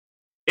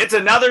It's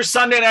another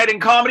Sunday night in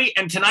comedy,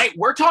 and tonight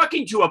we're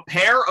talking to a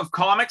pair of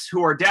comics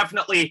who are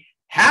definitely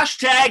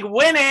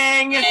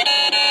 #winning.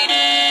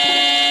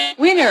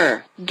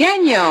 Winner,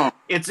 gagnant.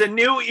 It's a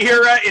new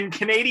era in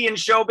Canadian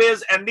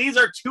showbiz, and these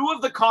are two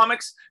of the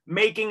comics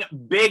making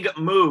big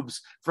moves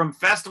from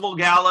festival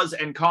galas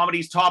and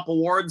comedy's top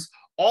awards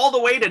all the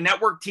way to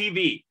network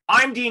TV.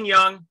 I'm Dean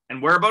Young,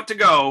 and we're about to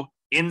go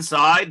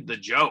inside the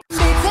joke.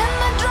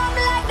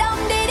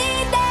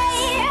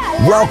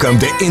 Welcome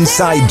to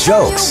Inside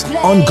Jokes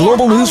on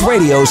Global News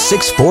Radio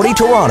 640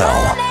 Toronto.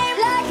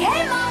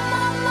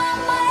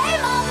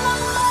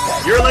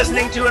 You're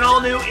listening to an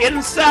all-new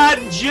Inside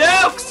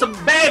Jokes,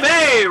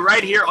 baby,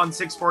 right here on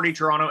 640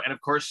 Toronto, and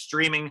of course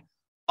streaming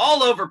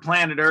all over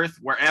planet Earth,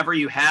 wherever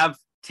you have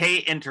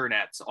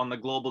internets on the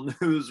Global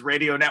News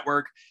Radio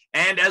Network.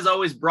 And as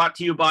always, brought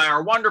to you by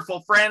our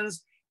wonderful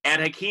friends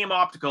at Hakeem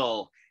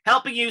Optical,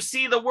 helping you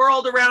see the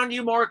world around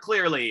you more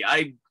clearly.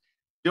 I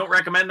don't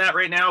recommend that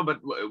right now, but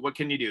what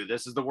can you do?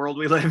 This is the world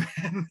we live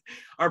in.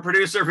 Our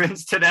producer,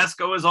 Vince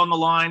Tedesco, is on the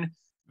line.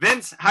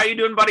 Vince, how you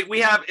doing, buddy?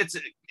 It's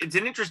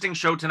an interesting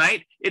show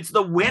tonight. It's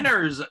the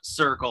winner's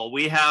circle.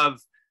 We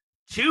have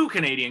two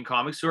Canadian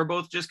comics who are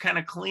both just kind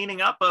of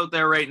cleaning up out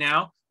there right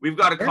now. We've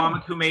got a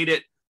comic who made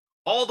it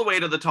all the way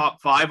to the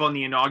top 5 on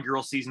the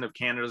inaugural season of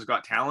Canada's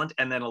Got Talent,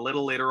 and then a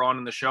little later on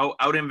in the show,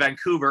 out in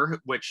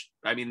Vancouver, which,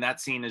 I mean, that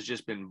scene has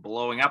just been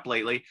blowing up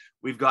lately.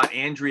 We've got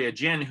Andrea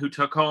Jin, who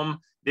took home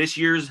this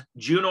year's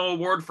Juno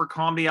Award for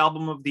Comedy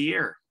Album of the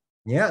Year.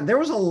 Yeah, there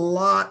was a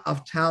lot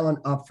of talent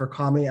up for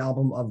Comedy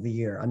Album of the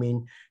Year. I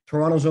mean,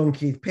 Toronto's own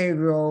Keith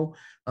Pedro.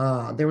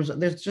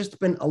 There's just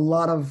been a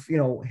lot of,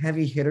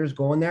 heavy hitters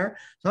going there.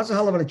 So that's a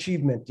hell of an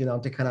achievement,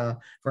 to kind of,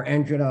 for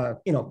Andrea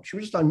to, she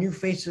was just on New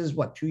Faces,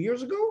 2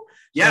 years ago?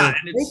 Yeah. So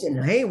and it's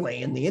making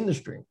hayway in the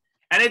industry.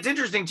 And it's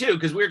interesting, too,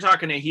 because we were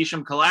talking to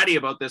Hisham Kaladi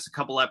about this a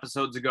couple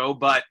episodes ago,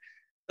 but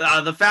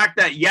the fact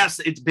that, yes,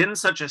 it's been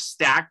such a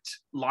stacked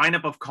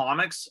lineup of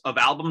comics, of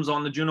albums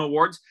on the Juno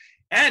Awards,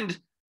 and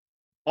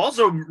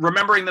also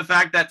remembering the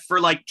fact that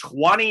for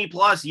 20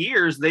 plus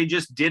years, they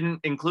just didn't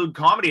include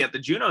comedy at the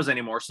Junos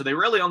anymore. So they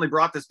really only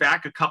brought this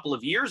back a couple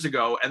of years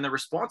ago, and the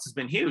response has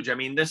been huge. I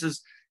mean, the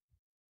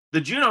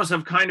Junos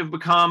have kind of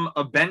become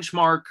a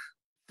benchmark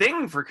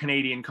thing for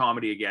Canadian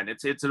comedy again.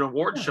 It's an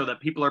award show that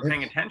people are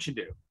paying attention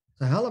to.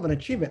 It's a hell of an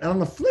achievement. And on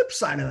the flip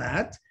side of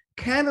that,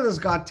 Canada's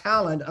Got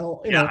Talent,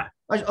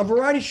 a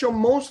variety show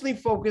mostly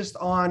focused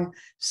on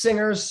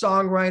singers,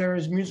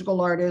 songwriters,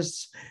 musical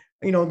artists,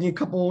 the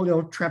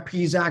couple,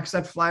 trapeze acts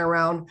that fly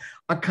around.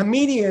 A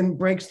comedian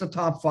breaks the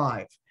top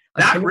 5.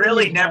 That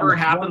really never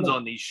happens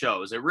on these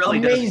shows. It really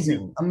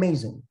doesn't.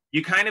 Amazing.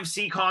 You kind of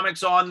see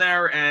comics on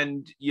there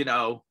and,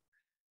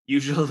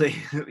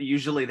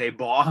 usually they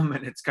bomb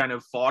and it's kind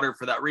of fodder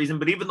for that reason.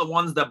 But even the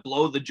ones that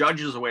blow the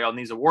judges away on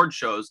these award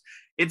shows,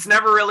 it's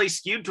never really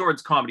skewed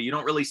towards comedy. You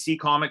don't really see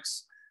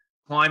comics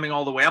climbing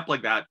all the way up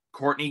like that.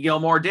 Courtney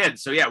Gilmore did.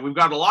 So yeah, we've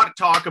got a lot to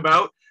talk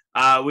about.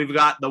 We've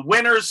got the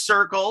winner's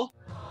circle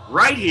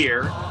right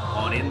here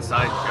on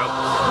Inside Jokes.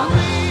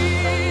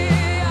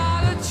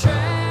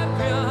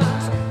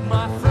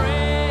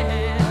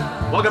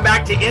 Welcome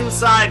back to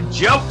Inside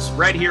Jokes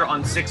right here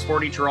on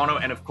 640 Toronto,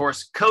 and of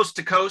course coast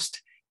to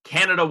coast,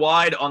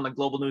 Canada-wide on the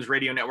Global News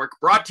Radio Network,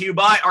 brought to you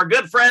by our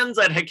good friends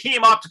at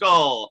Hakeem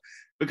Optical.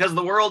 Because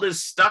the world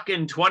is stuck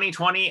in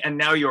 2020 and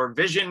now your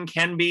vision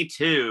can be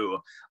too.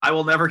 I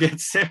will never get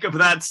sick of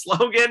that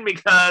slogan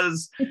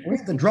because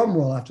where's the drum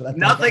roll after that?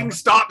 Nothing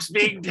stops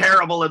being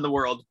terrible in the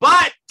world.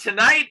 But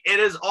tonight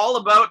it is all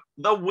about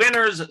the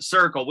winner's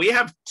circle. We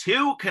have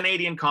two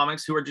Canadian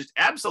comics who are just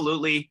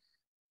absolutely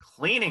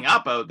cleaning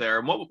up out there.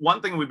 And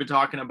one thing we've been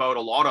talking about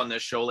a lot on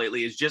this show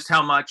lately is just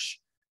how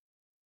much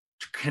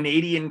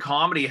Canadian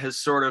comedy has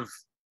sort of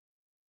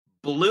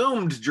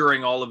bloomed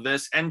during all of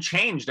this and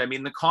changed. I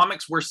mean, the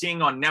comics we're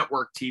seeing on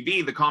network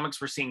TV, the comics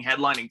we're seeing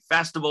headlining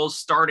festivals,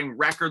 starting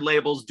record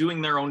labels,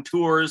 doing their own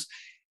tours,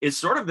 is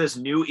sort of this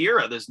new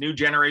era, this new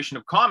generation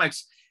of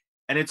comics.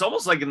 And it's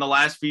almost like in the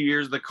last few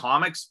years, the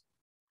comics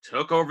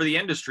took over the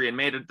industry and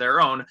made it their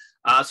own.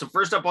 So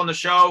first up on the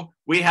show,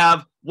 we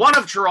have one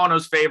of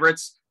Toronto's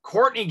favorites,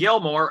 Courtney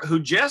Gilmore, who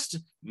just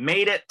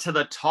made it to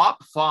the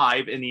top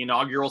 5 in the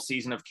inaugural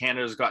season of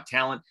Canada's Got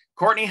Talent.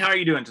 Courtney, how are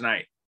you doing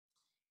tonight?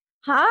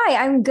 Hi,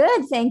 I'm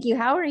good. Thank you.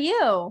 How are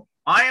you?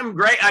 I am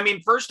great. I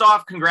mean, first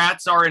off,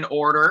 congrats are in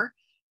order.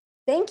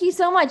 Thank you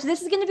so much.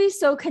 This is going to be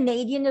so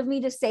Canadian of me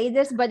to say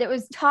this, but it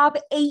was top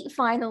 8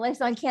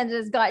 finalists on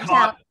Canada's Got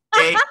Talent.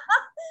 8.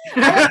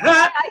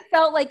 I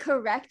felt like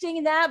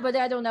correcting that, but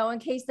I don't know, in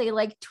case they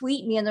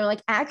tweet me and they're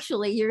like,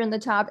 actually, you're in the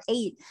top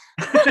 8.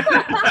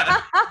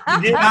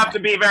 You did have to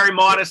be very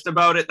modest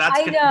about it. That's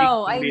I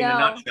know. In a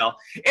nutshell.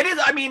 It is.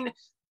 I mean,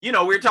 we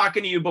were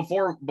talking to you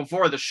before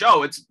the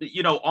show. It's,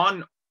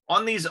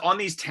 on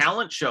these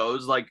talent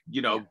shows,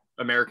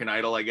 American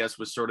Idol, I guess,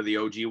 was sort of the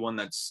OG one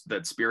that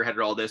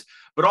spearheaded all this.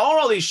 But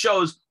all these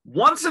shows,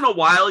 once in a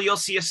while, you'll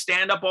see a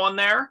stand-up on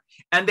there,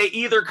 and they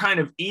either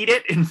kind of eat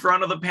it in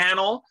front of the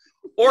panel,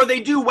 or they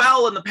do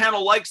well and the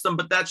panel likes them,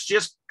 but that's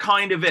just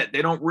kind of it.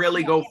 They don't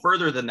really go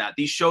further than that.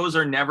 These shows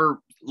are never,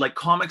 like,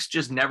 comics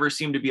just never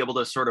seem to be able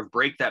to sort of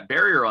break that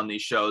barrier on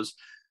these shows.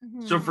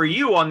 So for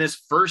you on this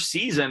first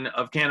season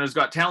of Canada's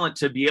Got Talent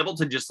to be able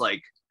to just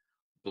like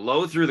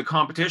blow through the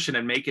competition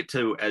and make it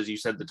to, as you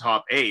said, the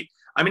top 8,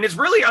 I mean, it's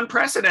really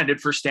unprecedented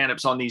for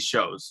stand-ups on these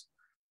shows.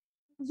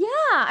 Yeah,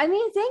 I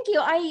mean, thank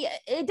you.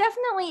 It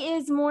definitely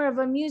is more of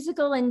a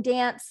musical and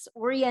dance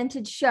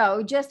oriented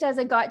show, just as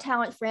a Got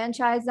Talent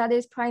franchise. That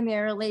is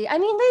primarily, I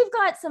mean,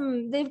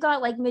 they've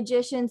got like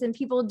magicians and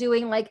people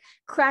doing like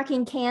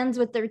cracking cans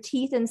with their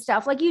teeth and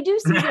stuff. Like you do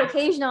see the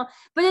occasional,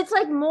 but it's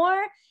like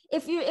more,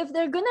 if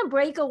they're gonna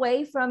break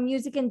away from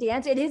music and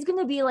dance, it is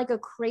gonna be like a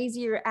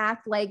crazier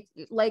act, like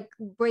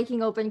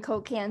breaking open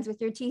Coke cans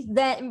with your teeth,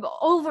 than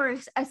over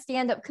a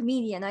stand-up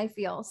comedian, I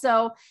feel.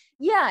 So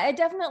yeah, it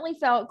definitely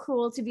felt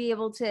cool to be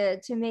able to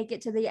make it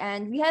to the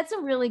end. We had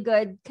some really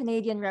good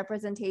Canadian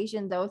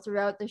representation though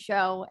throughout the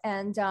show,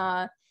 and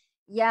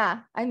yeah,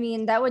 I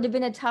mean, that would have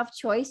been a tough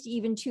choice to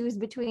even choose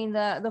between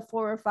the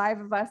 4 or 5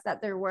 of us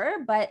that there were,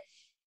 but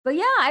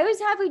yeah, I was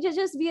happy to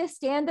just be a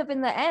stand-up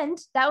in the end.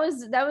 That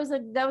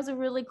was a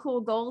really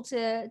cool goal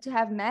to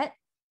have met.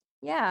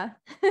 Yeah.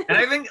 And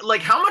I think,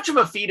 like, how much of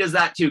a feat is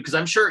that too? Because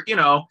I'm sure,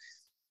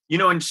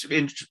 in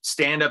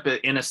stand-up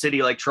in a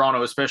city like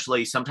Toronto,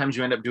 especially, sometimes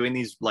you end up doing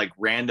these like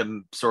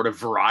random sort of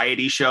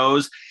variety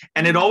shows,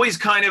 and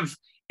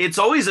it's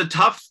always a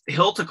tough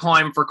hill to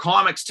climb for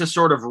comics to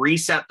sort of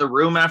reset the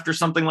room after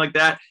something like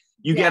that.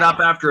 You get up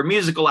after a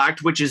musical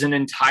act, which is an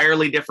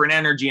entirely different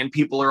energy, and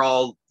people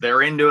are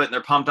they're into it and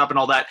they're pumped up and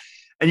all that.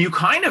 And you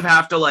kind of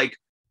have to like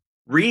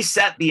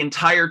reset the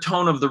entire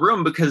tone of the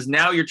room, because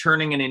now you're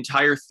turning an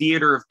entire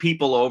theater of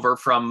people over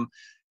from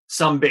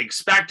some big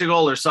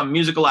spectacle or some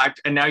musical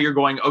act. And now you're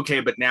going, okay,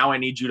 but now I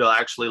need you to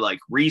actually like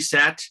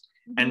reset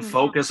and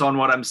focus on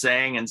what I'm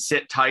saying and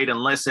sit tight and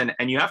listen.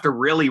 And you have to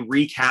really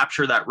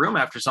recapture that room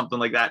after something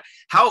like that.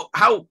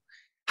 How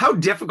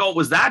difficult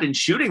was that in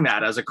shooting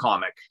that as a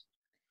comic?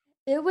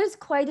 It was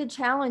quite a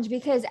challenge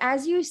because,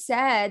 as you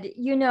said,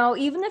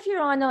 even if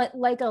you're on a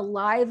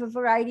live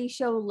variety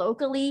show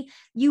locally,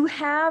 you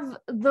have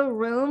the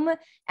room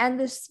and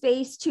the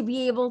space to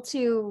be able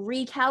to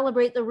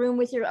recalibrate the room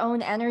with your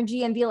own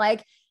energy and be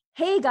like,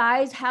 hey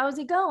guys, how's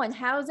it going?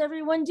 How's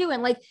everyone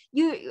doing? Like,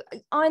 you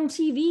on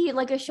TV,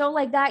 like a show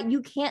like that,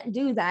 you can't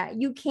do that.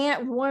 You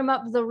can't warm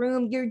up the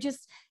room.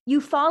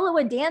 You follow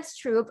a dance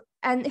troupe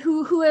and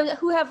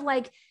who have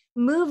like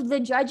moved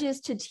the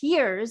judges to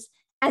tears.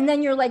 And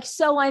then you're like,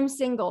 so I'm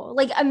single,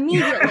 like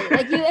immediately,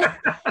 like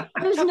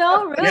there's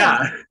no room. Yeah.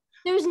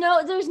 There's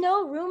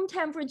no room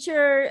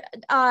temperature,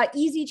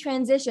 easy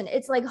transition.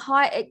 It's like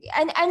hot.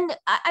 And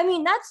I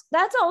mean,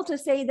 that's all to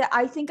say that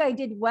I think I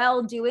did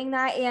well doing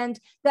that. And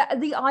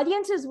the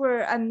audiences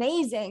were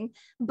amazing,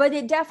 but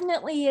it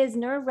definitely is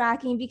nerve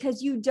wracking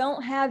because you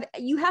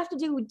have to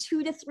do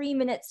 2 to 3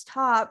 minutes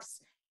tops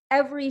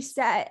every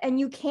set, and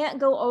you can't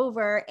go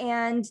over,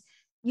 and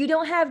you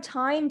don't have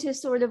time to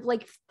sort of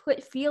like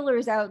put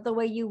feelers out the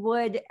way you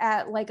would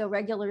at like a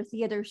regular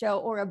theater show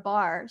or a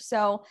bar.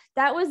 So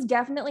that was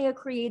definitely a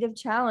creative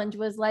challenge,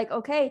 was like,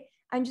 okay,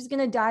 I'm just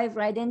going to dive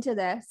right into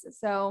this.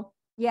 So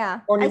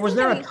yeah. Or was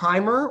there a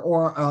timer,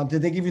 or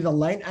did they give you the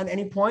light at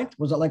any point?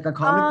 Was it like a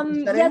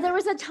comedy setting? Yeah, there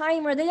was a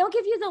timer. They don't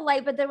give you the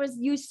light, but there was,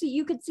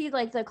 you could see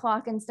like the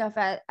clock and stuff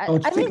I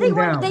mean,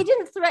 they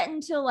didn't threaten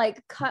to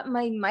like cut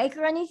my mic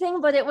or anything,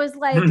 but it was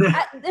like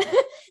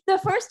the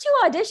first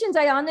 2 auditions,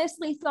 I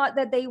honestly thought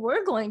that they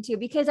were going to,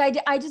 because I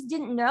just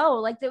didn't know,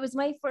 like it was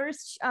my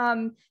first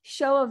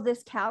show of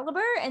this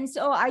caliber. And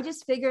so I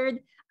just figured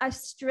a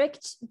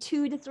strict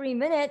 2 to 3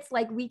 minutes,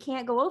 like we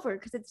can't go over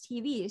because it's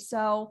TV.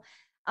 So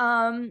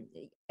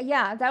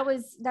yeah, that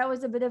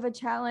was a bit of a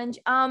challenge.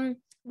 The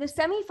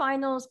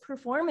semifinals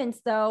performance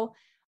though,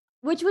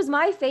 which was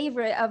my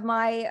favorite of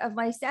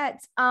my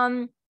sets,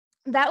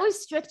 that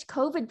was strict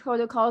COVID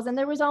protocols, and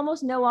there was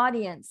almost no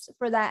audience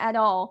for that at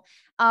all.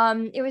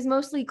 It was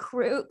mostly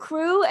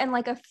crew and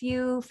like a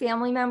few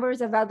family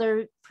members of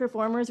other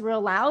performers were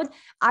allowed.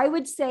 I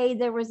would say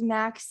there was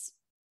max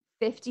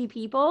 50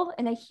 people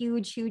in a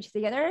huge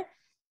theater.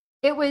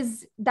 That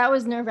was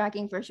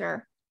nerve-wracking for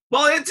sure.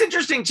 Well, it's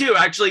interesting too,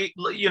 actually.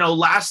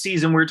 Last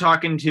season we were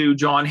talking to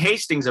John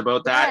Hastings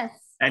about that.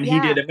 Yes, and he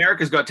did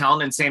America's Got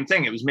Talent, and same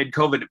thing. It was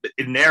mid-COVID.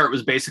 In there, it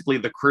was basically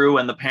the crew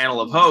and the panel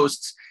of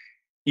hosts.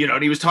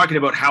 And he was talking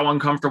about how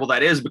uncomfortable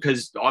that is,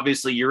 because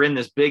obviously you're in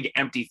this big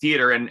empty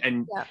theater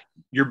and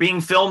you're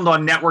being filmed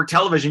on network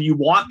television. You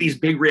want these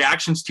big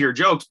reactions to your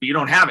jokes, but you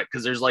don't have it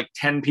because there's like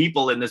 10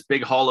 people in this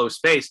big hollow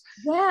space.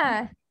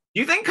 Yeah.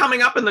 Do you think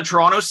coming up in the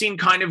Toronto scene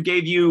kind of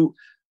gave you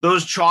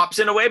those chops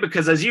in a way?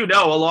 Because as you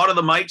know, a lot of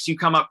the mics you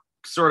come up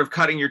sort of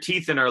cutting your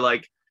teeth in are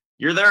like,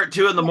 you're there at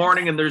 2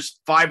 a.m. and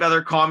there's 5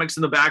 other comics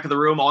in the back of the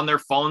room on their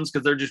phones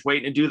because they're just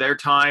waiting to do their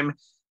time.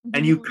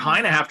 And you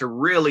kind of have to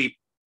really,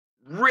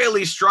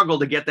 really struggle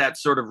to get that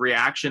sort of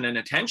reaction and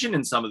attention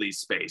in some of these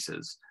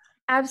spaces.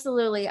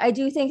 Absolutely. I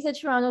do think the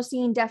Toronto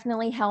scene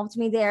definitely helped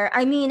me there.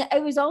 I mean,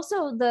 it was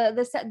also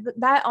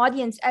that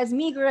audience, as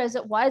meager as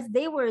it was,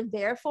 they were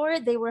there for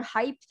it. They were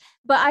hyped,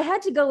 but I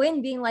had to go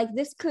in being like,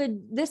 this could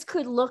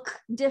look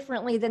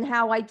differently than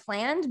how I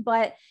planned,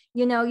 but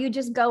you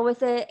just go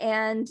with it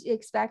and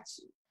expect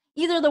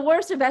either the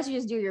worst or best. You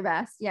just do your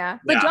best. Yeah.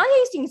 But John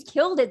Hastings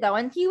killed it though.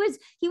 And he was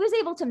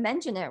able to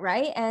mention it.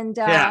 Right. And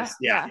yes.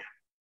 Yeah.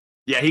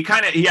 He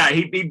kind of,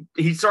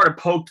 he sort of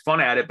poked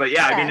fun at it, but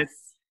yeah, I mean,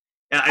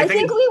 I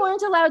think we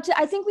weren't allowed to.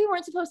 I think we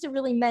weren't supposed to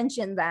really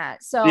mention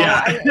that. So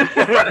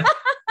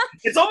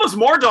it's almost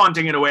more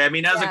daunting in a way. I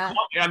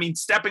mean,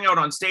 stepping out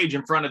on stage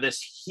in front of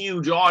this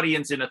huge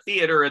audience in a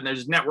theater and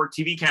there's network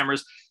TV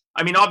cameras.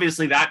 I mean,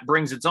 obviously that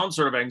brings its own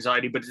sort of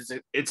anxiety, but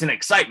it's an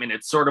excitement.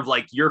 It's sort of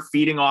like you're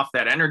feeding off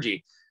that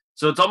energy.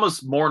 So it's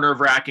almost more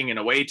nerve-wracking in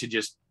a way to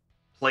just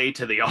play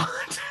to the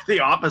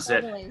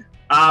opposite. Totally.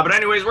 But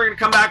anyways, we're going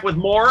to come back with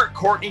more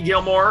Courtney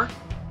Gilmore.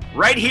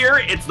 Right here,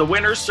 it's the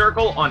Winner's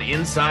Circle on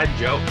Inside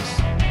Jokes.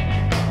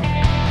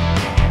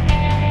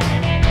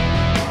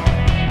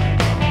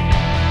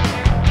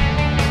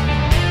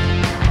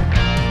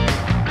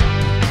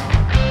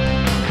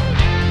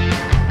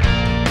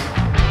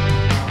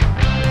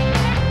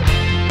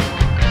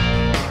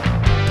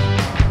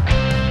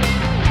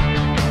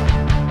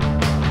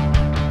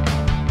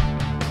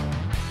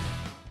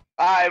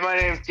 Hi, my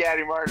name is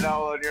Gary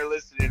Martinello, and you're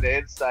listening to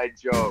Inside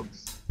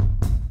Jokes,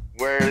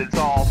 where it's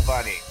all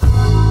funny.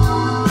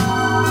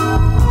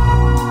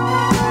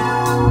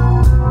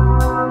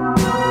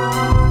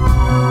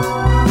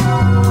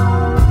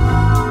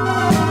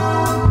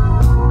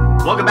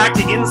 Welcome back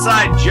to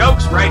Inside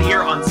Jokes right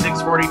here on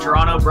 640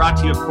 Toronto, brought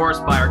to you, of course,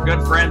 by our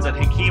good friends at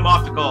Hakeem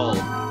Optical,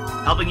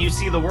 helping you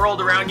see the world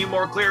around you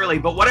more clearly.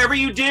 But whatever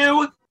you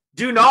do,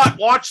 do not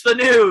watch the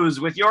news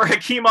with your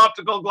Hakeem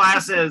Optical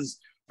glasses.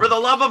 For the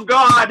love of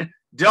God,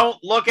 don't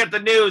look at the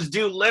news.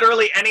 Do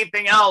literally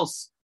anything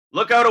else.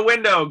 Look out a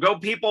window. Go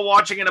people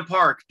watching in a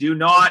park. Do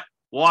not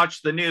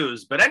watch the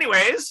news. But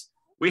anyways,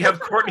 we have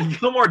Courtney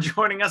Gilmore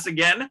joining us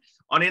again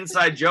on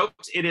Inside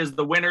Jokes. It is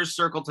the Winner's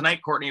Circle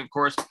tonight. Courtney, of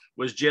course,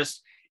 was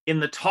just in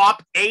the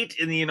top 8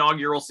 in the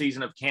inaugural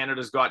season of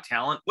Canada's Got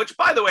Talent, which,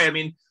 by the way, I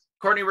mean,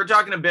 Courtney, we're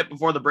talking a bit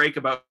before the break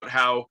about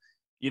how,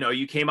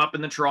 you came up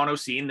in the Toronto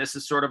scene. This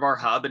is sort of our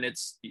hub, and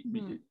it's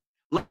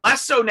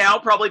less so now,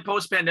 probably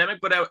post-pandemic,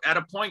 but at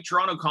a point,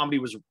 Toronto comedy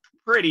was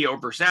pretty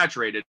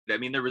oversaturated. I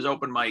mean, there was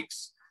open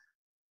mics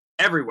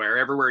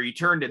everywhere you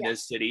turned in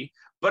this city.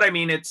 But I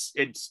mean, it's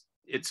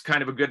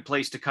kind of a good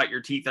place to cut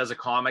your teeth as a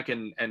comic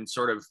and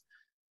sort of,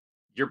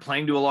 you're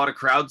playing to a lot of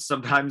crowds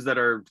sometimes that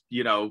are,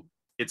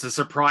 it's a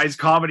surprise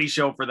comedy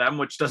show for them,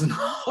 which doesn't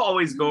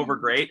always go over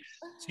great.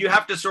 So you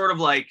have to sort of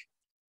like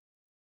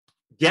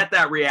get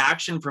that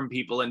reaction from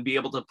people and be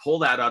able to pull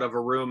that out of a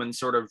room and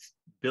sort of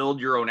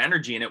build your own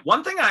energy in it.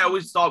 One thing I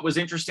always thought was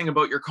interesting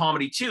about your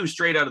comedy too,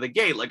 straight out of the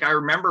gate, like I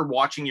remember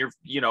watching your,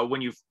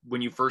 when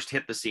you first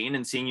hit the scene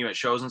and seeing you at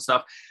shows and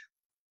stuff,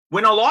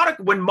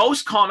 when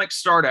most comics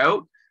start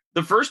out,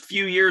 the first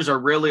few years are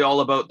really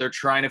all about they're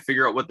trying to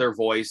figure out what their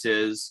voice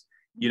is.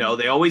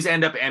 They always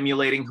end up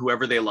emulating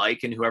whoever they like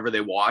and whoever they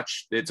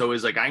watch. It's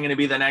always like, I'm going to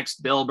be the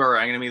next Bill Burr,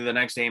 I'm going to be the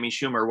next Amy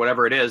Schumer,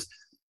 whatever it is.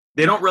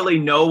 They don't really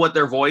know what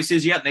their voice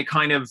is yet. And they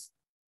kind of,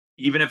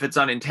 even if it's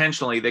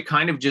unintentionally, they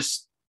kind of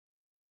just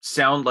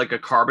sound like a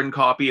carbon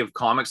copy of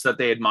comics that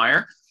they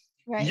admire.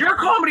 Right. Your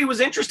comedy was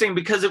interesting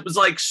because it was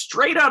like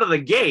straight out of the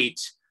gate,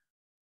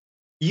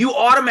 you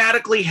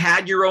automatically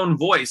had your own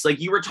voice. Like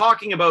you're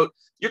talking about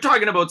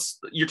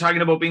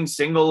being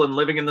single and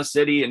living in the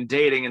city and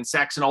dating and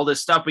sex and all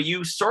this stuff, but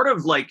you sort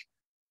of like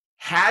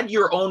had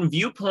your own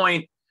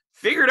viewpoint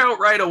figured out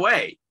right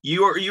away.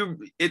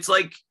 It's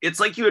like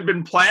you had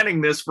been planning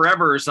this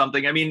forever or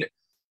something. I mean,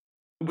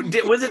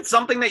 was it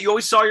something that you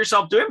always saw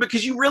yourself doing?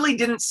 Because you really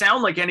didn't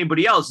sound like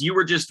anybody else. You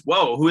were just,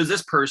 whoa, who is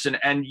this person?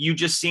 And you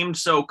just seemed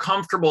so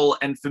comfortable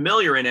and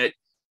familiar in it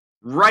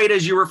right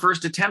as you were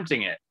first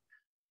attempting it.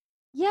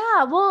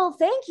 Yeah, well,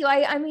 thank you.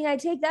 I mean, I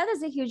take that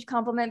as a huge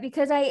compliment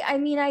because I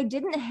mean, I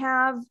didn't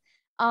have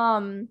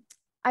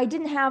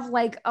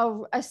like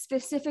a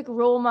specific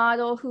role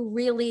model who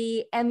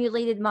really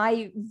emulated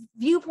my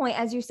viewpoint,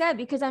 as you said,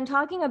 because I'm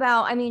talking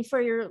about, I mean,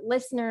 for your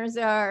listeners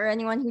or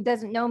anyone who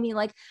doesn't know me,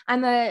 like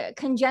I'm a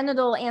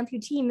congenital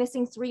amputee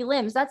missing 3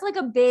 limbs. That's like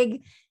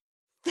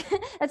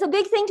that's a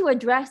big thing to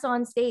address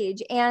on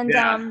stage. And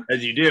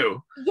as you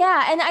do.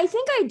 Yeah. And I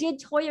think I did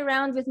toy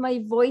around with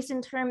my voice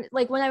in terms,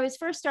 like when I was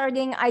first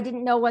starting, I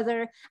didn't know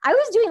whether I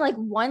was doing like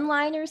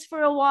one-liners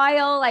for a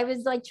while. I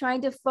was like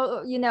trying to,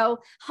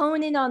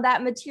 hone in on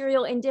that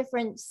material in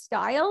different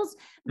styles.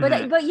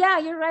 But yeah,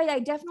 you're right. I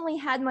definitely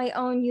had my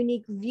own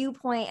unique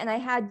viewpoint, and I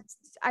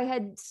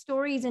had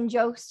stories and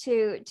jokes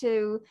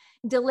to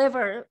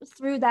deliver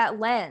through that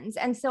lens.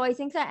 And so I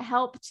think that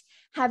helped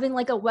having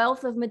like a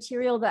wealth of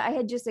material that I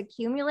had just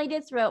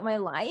accumulated throughout my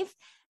life.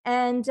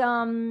 And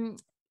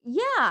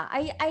Yeah,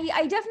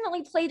 I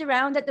definitely played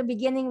around at the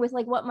beginning with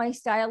like what my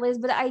style is,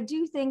 but I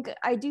do think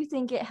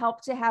it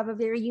helped to have a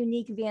very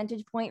unique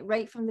vantage point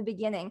right from the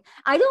beginning.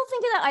 I don't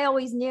think that I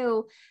always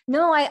knew.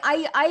 No,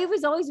 I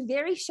was always a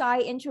very shy,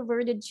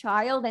 introverted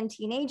child and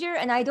teenager,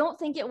 and I don't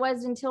think it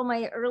was until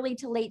my early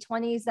to late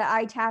 20s that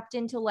I tapped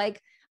into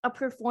like a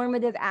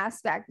performative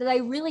aspect that I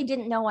really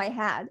didn't know I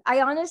had.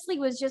 I honestly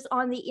was just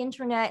on the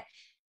internet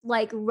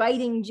like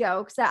writing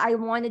jokes that I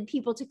wanted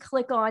people to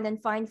click on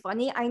and find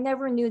funny. I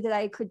never knew that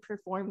I could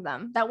perform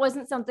them. That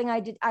wasn't something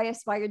I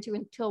aspired to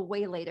until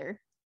way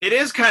later. It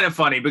is kind of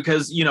funny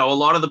because, you know, a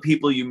lot of the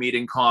people you meet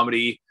in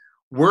comedy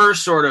were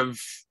sort of,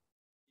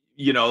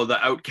 you know,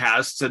 the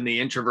outcasts and the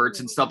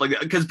introverts and stuff like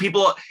that. Because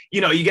people,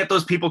 you know, you get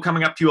those people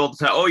coming up to you all the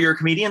time. Oh, you're a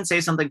comedian,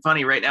 say something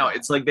funny right now.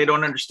 It's like they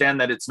don't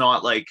understand that it's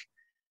not like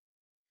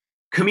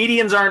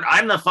comedians aren't,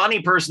 I'm the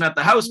funny person at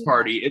the house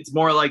party. It's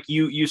more like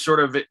you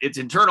sort of, it's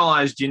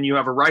internalized and you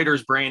have a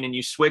writer's brain and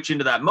you switch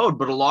into that mode.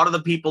 But a lot of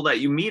the people that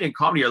you meet in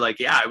comedy are like,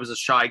 yeah, I was a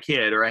shy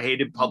kid, or I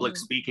hated public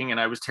speaking and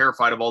I was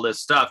terrified of all this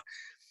stuff.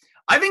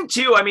 I think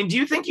too, I mean, do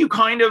you think you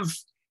kind of,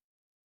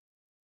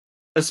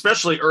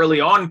 especially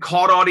early on,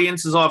 caught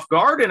audiences off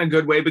guard in a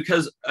good way?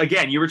 Because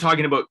again, you were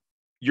talking about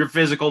your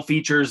physical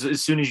features.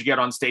 As soon as you get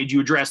on stage, you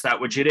address that,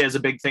 which it is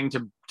a big thing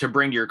to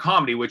bring to your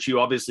comedy, which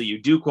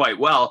you do quite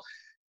well.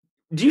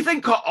 Do you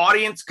think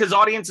because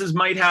audiences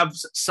might have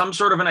some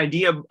sort of an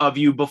idea of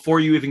you before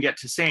you even get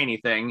to say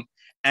anything,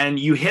 and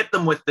you hit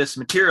them with this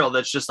material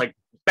that's just like,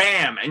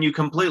 bam, and you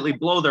completely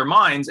blow their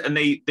minds, and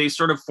they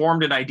sort of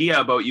formed an idea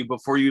about you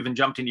before you even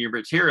jumped into your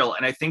material.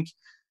 And I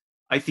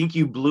think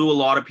you blew a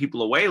lot of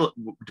people away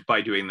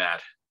by doing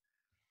that.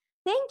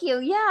 Thank you.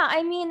 Yeah,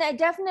 I mean, it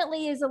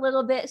definitely is a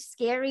little bit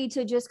scary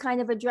to just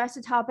kind of address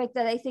a topic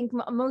that I think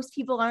most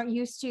people aren't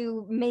used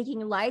to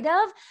making light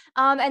of.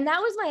 And that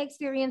was my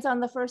experience on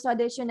the first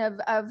audition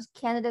of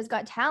Canada's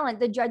Got Talent.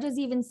 The judges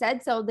even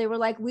said so. They were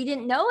like, we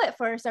didn't know at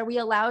first, are we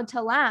allowed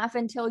to laugh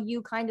until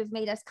you kind of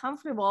made us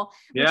comfortable,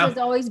 which has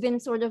always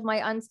been sort of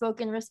my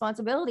unspoken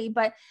responsibility.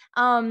 But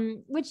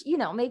which, you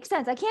know, makes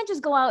sense. I can't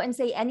just go out and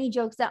say any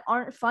jokes that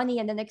aren't funny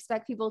and then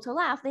expect people to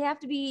laugh. They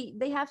have to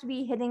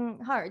be hitting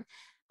hard.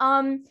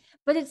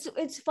 But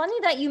it's funny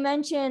that you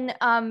mention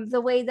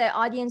the way that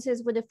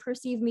audiences would have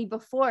perceived me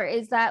before.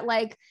 Is that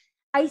like,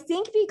 I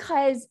think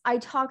because I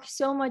talk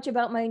so much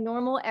about my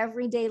normal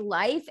everyday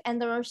life,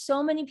 and there are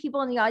so many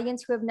people in the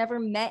audience who have never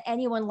met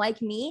anyone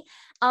like me.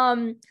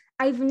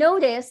 I've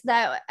noticed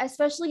that,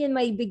 especially in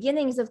my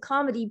beginnings of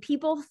comedy,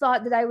 people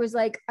thought that I was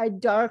like a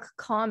dark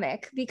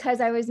comic because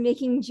I was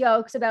making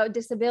jokes about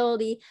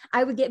disability.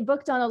 I would get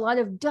booked on a lot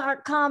of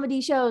dark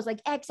comedy shows,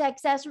 like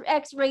XXS or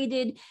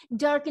X-rated,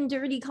 dark and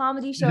dirty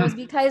comedy shows,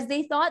 because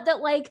they thought that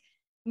like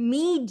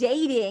me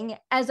dating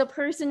as a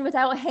person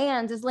without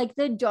hands is like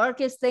the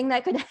darkest thing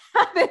that could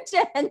happen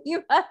to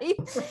anybody.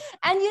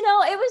 And, you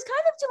know, it was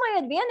kind of to my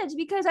advantage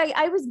because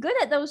I was good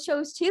at those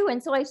shows too.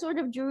 And so I sort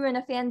of drew in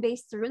a fan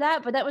base through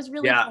that, but that was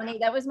really funny.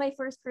 That was my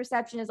first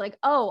perception, is like,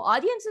 oh,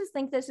 audiences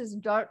think this is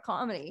dark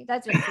comedy.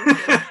 That's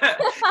interesting.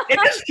 It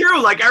is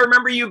true. Like, I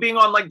remember you being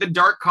on like the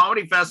Dark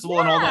Comedy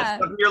Festival and all that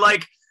stuff. And you're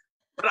like,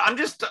 but I'm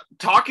just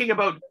talking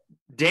about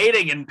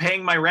dating and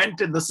paying my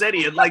rent in the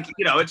city, and like,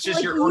 you know, it's just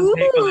like, your own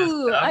take on this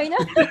stuff. I know.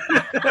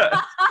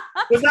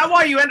 Was that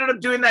why you ended up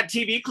doing that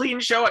TV clean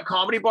show at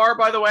Comedy Bar,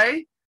 by the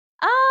way?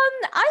 I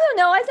don't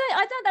know. I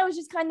thought that was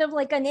just kind of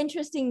like an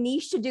interesting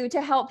niche to do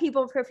to help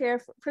people prepare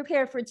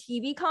for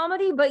TV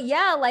comedy. But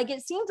yeah, like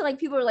it seemed like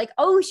people were like,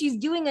 oh, she's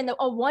doing a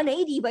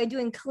 180 by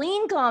doing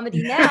clean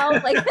comedy now.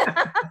 Like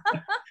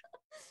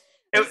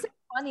it's so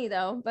funny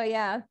though, but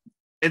yeah.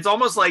 It's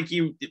almost like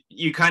you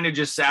kind of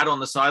just sat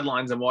on the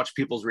sidelines and watched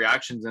people's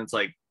reactions, and it's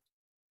like,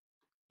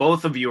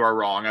 both of you are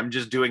wrong. I'm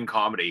just doing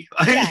comedy.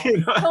 Yeah, you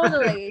know?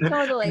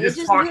 Totally.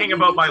 just talking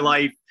about my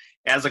life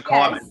as a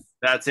comic. Yes.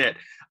 That's it.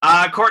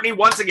 Courtney,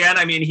 once again,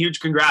 I mean, huge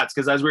congrats,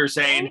 because as we were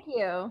saying, thank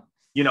you.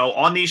 You know,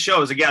 on these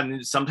shows,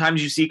 again,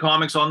 sometimes you see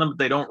comics on them, but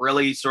they don't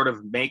really sort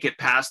of make it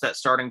past that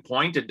starting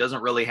point. It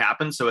doesn't really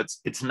happen. So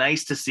it's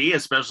nice to see,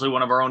 especially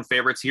one of our own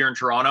favorites here in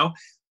Toronto.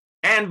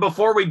 And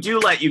before we do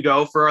let you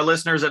go, for our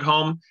listeners at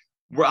home,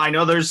 I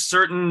know there's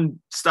certain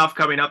stuff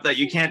coming up that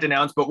you can't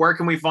announce, but where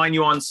can we find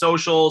you on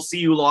social, see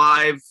you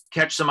live,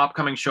 catch some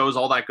upcoming shows,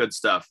 all that good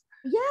stuff?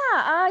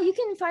 Yeah, you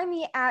can find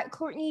me at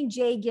Courtney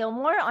J.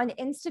 Gilmore on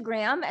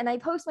Instagram, and I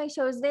post my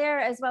shows there,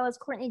 as well as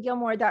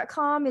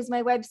CourtneyGilmore.com is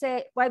my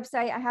website.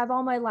 I have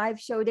all my live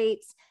show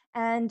dates,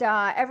 and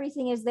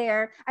everything is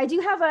there. I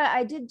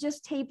did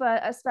just tape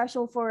a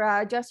special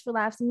for Just for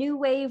Laughs New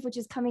Wave, which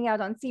is coming out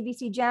on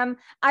CBC Gem.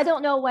 I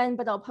don't know when,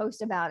 but I'll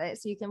post about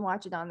it, so you can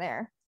watch it on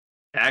there.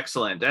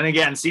 Excellent. And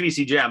again,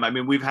 CBC Gem, I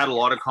mean, we've had a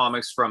lot of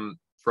comics from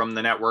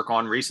the network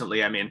on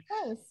recently. I mean,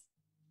 nice.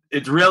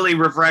 It's really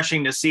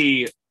refreshing to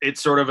see.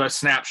 It's sort of a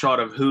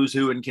snapshot of who's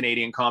who in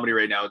Canadian comedy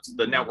right now.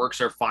 The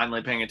networks are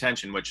finally paying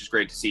attention, which is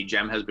great to see.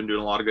 Gem has been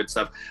doing a lot of good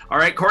stuff. All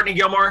right, Courtney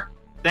Gilmore,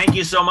 thank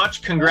you so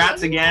much.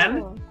 Congrats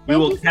again. We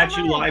will catch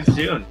you live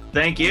soon.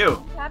 Thank you.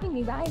 Thanks for having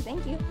me. Bye.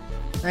 Thank you.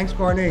 Thanks,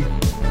 Courtney.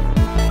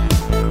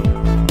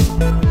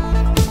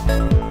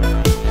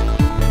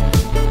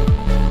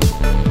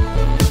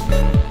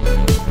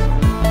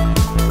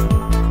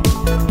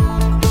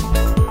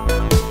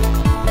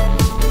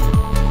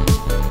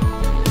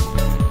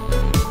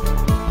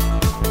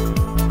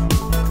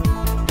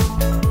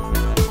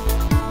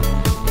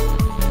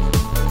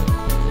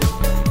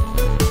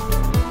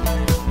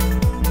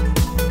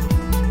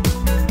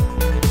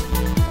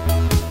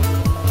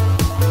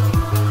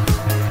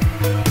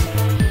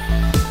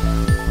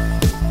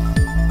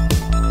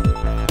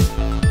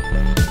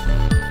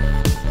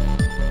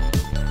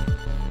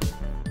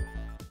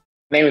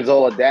 My name is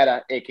Ola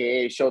Data,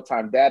 aka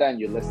Showtime Data, and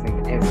you're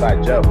listening to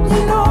Inside Jokes.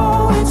 You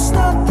know it's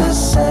not the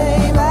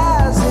same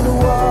as it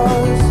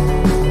was,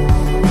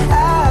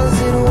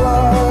 as it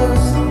was,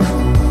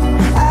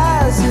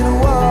 as it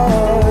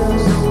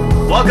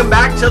was. Welcome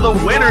back to the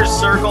Winner's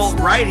Circle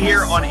right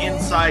here on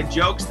Inside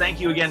Jokes.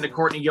 Thank you again to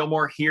Courtney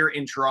Gilmore here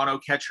in Toronto.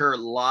 Catch her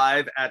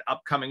live at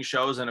upcoming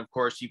shows. And of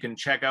course, you can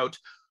check out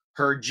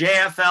her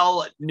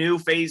JFL New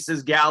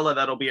Faces Gala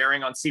that'll be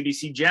airing on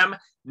CBC Gem.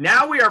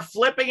 Now we are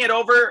flipping it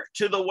over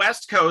to the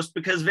West Coast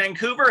because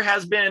Vancouver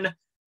has been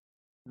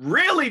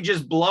really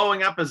just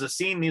blowing up as a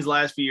scene these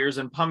last few years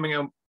and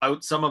pumping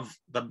out some of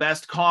the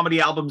best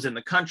comedy albums in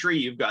the country.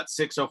 You've got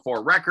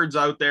 604 Records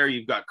out there.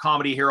 You've got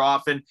Comedy Here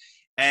Often.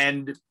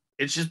 And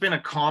it's just been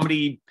a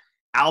comedy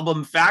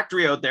album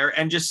factory out there.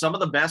 And just some of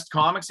the best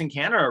comics in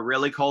Canada are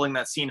really calling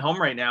that scene home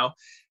right now.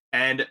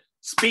 And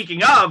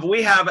speaking of,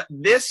 we have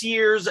this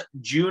year's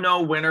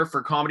Juno winner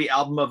for Comedy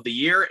Album of the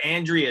Year,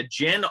 Andrea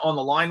Jin, on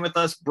the line with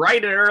us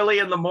bright and early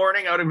in the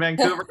morning out in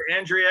Vancouver.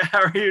 Andrea,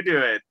 how are you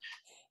doing?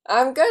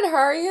 I'm good. How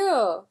are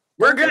you?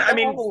 We're good. I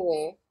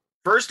mean,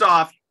 first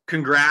off,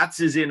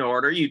 congrats is in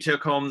order. You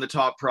took home the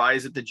top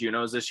prize at the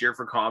Junos this year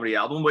for Comedy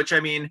Album, which,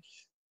 I mean,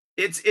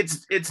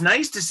 it's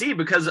nice to see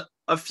because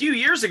a few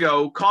years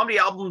ago, comedy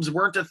albums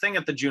weren't a thing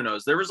at the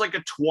Junos. There was like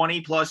a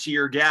 20+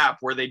 year gap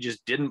where they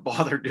just didn't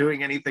bother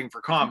doing anything for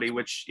comedy,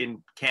 which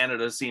in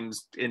Canada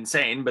seems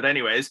insane. But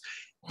anyways,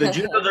 the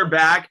Junos are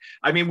back.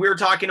 I mean, we were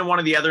talking to one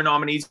of the other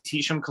nominees,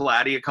 Hisham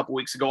Kaladi, a couple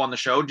weeks ago on the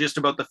show, just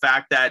about the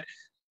fact that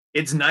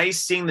it's nice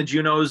seeing the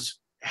Junos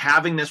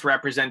having this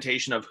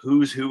representation of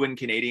who's who in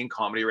Canadian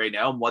comedy right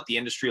now and what the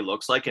industry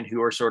looks like and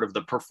who are sort of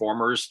the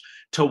performers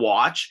to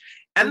watch.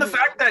 And the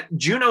fact that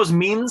Junos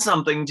means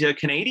something to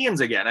Canadians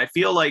again. I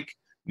feel like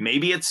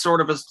maybe it's sort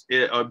of a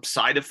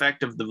side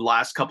effect of the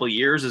last couple of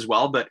years as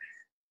well, but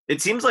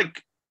it seems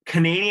like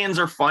Canadians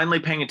are finally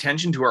paying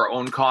attention to our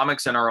own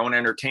comics and our own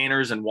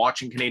entertainers and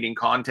watching Canadian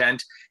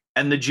content.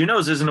 And the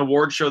Junos is an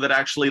award show that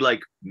actually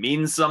like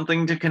means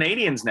something to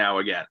Canadians now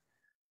again.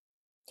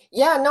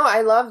 Yeah, no,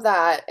 I love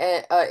that.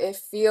 And it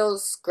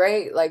feels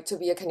great like to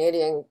be a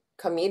Canadian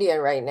comedian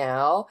right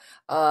now.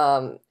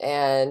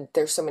 And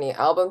there's so many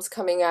albums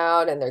coming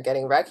out and they're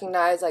getting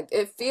recognized. Like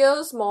it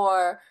feels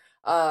more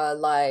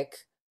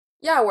like,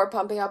 yeah, we're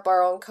pumping up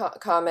our own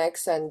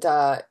comics, and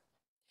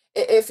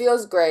it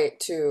feels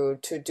great to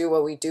do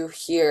what we do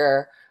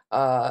here.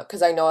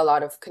 Because I know a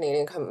lot of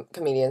Canadian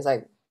comedians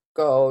like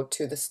go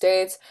to the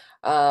States.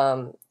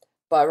 But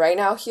right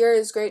now here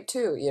is great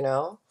too, you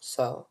know?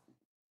 So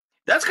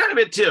that's kind of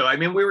it too. I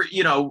mean,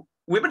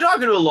 we've been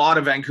talking to a lot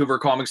of Vancouver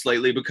comics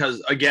lately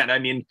because, again, I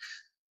mean,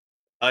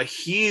 a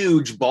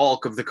huge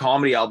bulk of the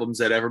comedy albums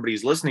that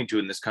everybody's listening to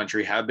in this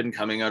country have been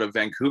coming out of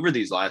Vancouver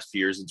these last few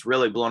years. It's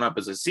really blown up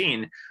as a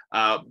scene.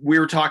 We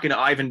were talking to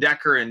Ivan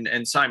Decker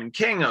and Simon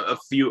King a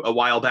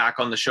while back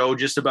on the show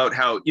just about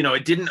how,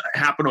 it didn't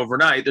happen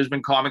overnight. There's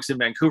been comics in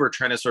Vancouver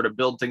trying to sort of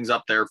build things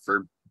up there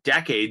for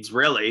decades,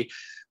 really.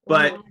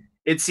 But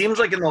it seems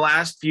like in the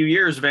last few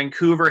years,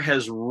 Vancouver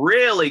has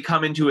really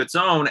come into its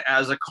own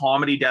as a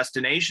comedy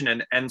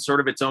destination and sort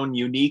of its own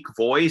unique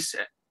voice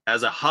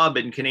as a hub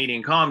in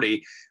Canadian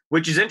comedy,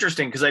 which is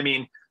interesting because, I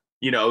mean,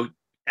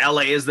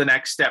 LA is the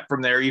next step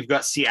from there. You've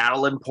got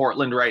Seattle and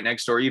Portland right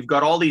next door. You've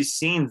got all these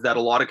scenes that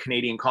a lot of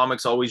Canadian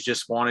comics always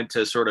just wanted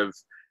to sort of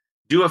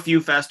do a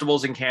few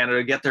festivals in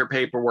Canada, get their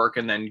paperwork,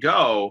 and then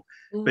go.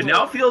 But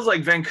now it feels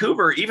like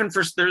Vancouver,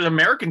 there's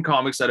American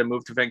comics that have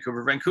moved to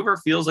Vancouver. Vancouver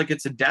feels like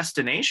it's a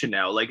destination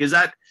now. Like,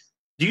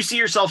 do you see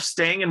yourself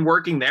staying and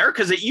working there?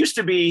 Because it used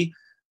to be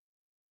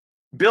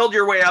build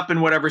your way up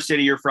in whatever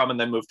city you're from and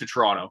then move to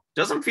Toronto.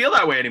 Doesn't feel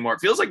that way anymore.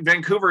 It feels like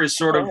Vancouver is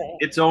sort of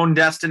its own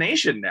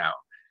destination now.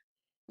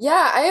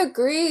 Yeah, I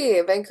agree.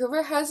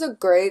 Vancouver has a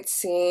great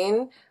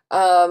scene.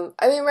 I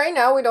mean, right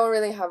now we don't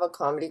really have a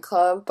comedy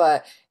club,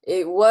 but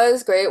it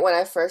was great when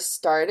I first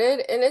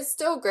started, and it's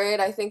still great.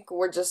 I think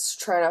we're just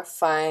trying to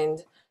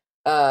find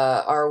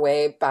our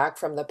way back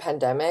from the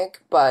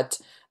pandemic. But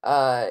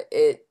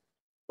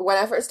when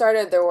I first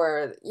started, there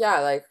were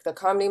like the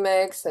Comedy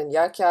Mix and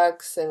Yuck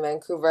Yucks in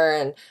Vancouver,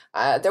 and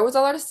there was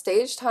a lot of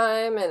stage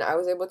time, and I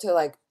was able to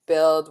like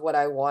build what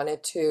I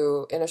wanted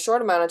to in a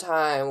short amount of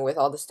time with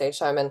all the stage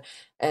time,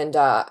 and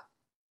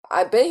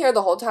I've been here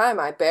the whole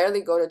time. I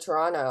barely go to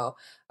Toronto.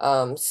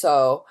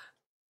 So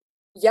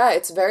yeah,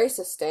 it's very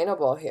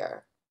sustainable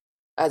here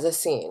as a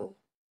scene.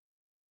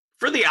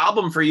 For the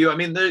album for you, I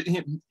mean,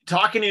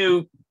 talking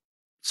to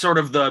sort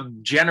of the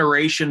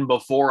generation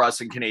before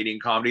us in Canadian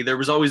comedy, there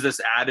was always this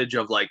adage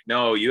of like,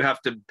 no, you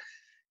have to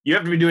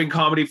be doing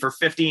comedy for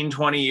 15,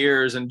 20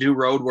 years and do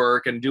road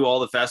work and do all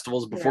the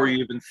festivals before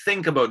you even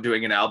think about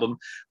doing an album.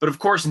 But of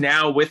course,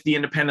 now with the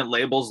independent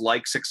labels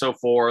like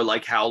 604,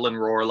 like Howl and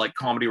Roar, like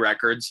Comedy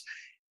Records,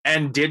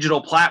 and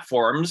digital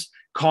platforms,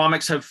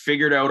 comics have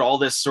figured out all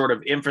this sort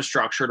of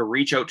infrastructure to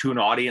reach out to an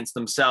audience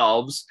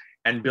themselves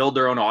and build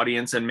their own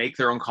audience and make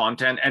their own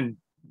content and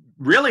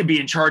really be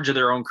in charge of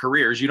their own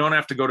careers. You don't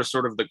have to go to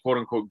sort of the quote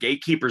unquote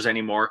gatekeepers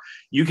anymore.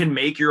 You can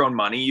make your own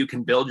money. You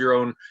can build your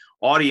own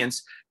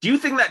audience. Do you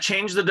think that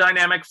changed the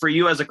dynamic for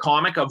you as a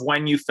comic of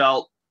when you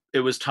felt it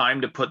was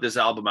time to put this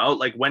album out?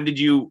 Like, when did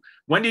you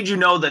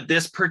know that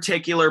this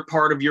particular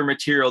part of your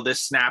material,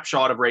 this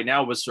snapshot of right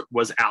now,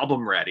 was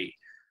album ready?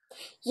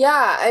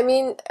 Yeah, I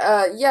mean,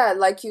 yeah,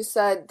 like you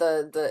said,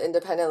 the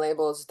independent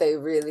labels, they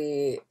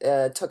really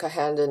took a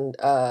hand in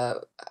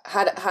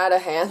had a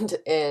hand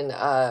in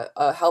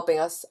helping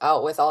us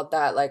out with all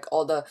that, like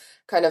all the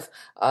kind of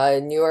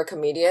newer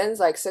comedians.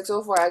 Like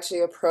 604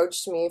 actually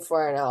approached me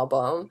for an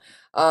album,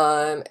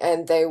 and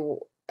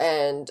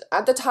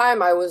at the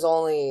time I was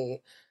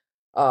only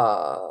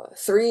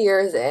 3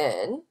 years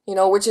in,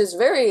 which is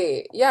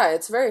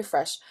it's very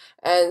fresh.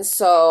 And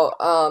so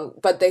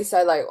but they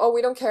said like, oh,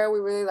 we don't care, we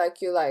really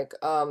like you, like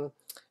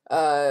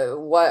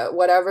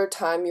whatever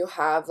time you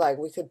have, like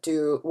we could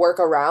do work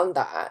around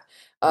that.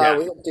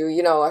 We could do,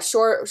 a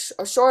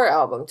short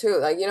album too,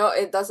 like,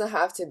 it doesn't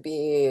have to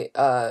be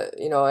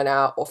an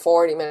hour or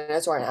 40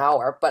 minutes or an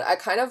hour, but I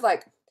kind of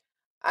like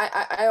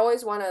I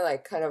always want to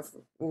like kind of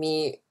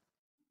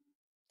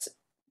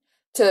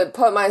to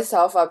put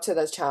myself up to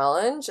the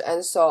challenge.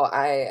 And so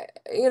I,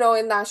 in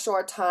that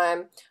short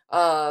time,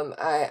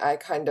 I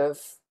kind of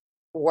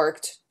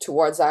worked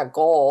towards that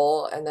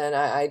goal. And then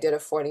I did a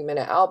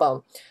 40-minute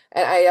album,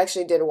 and I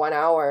actually did 1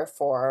 hour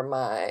for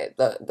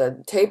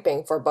the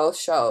taping for both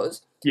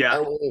shows. Yeah.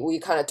 And we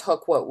kind of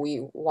took what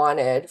we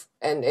wanted,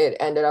 and it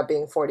ended up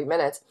being 40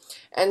 minutes.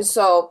 And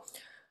so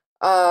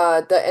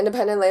the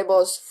independent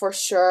labels, for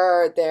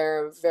sure,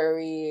 they're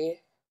very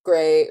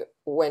great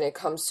when it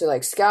comes to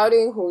like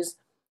scouting who's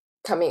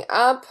coming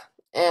up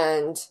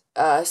and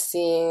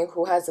seeing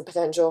who has the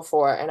potential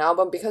for an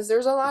album, because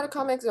there's a lot of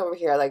comics over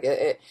here. Like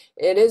it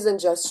isn't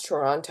just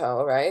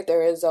Toronto, right?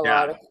 There is a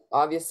lot of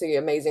obviously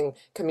amazing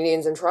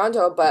comedians in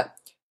Toronto, but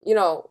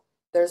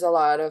there's a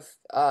lot of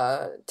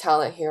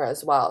talent here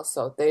as well.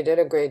 So they did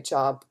a great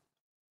job,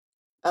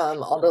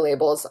 all the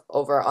labels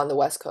over on the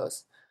West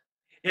Coast.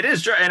 It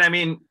is true. And I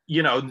mean,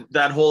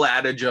 that whole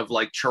adage of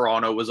like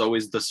Toronto was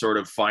always the sort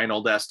of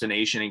final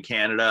destination in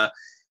Canada.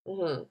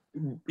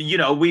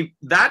 Mm-hmm.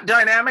 That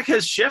dynamic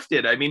has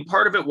shifted. I mean,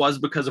 part of it was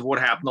because of what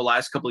happened the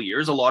last couple of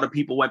years. A lot of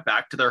people went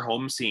back to their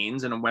home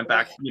scenes and went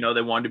back,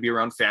 they wanted to be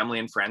around family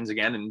and friends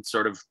again, and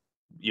sort of,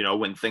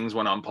 when things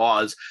went on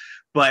pause.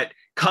 But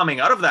coming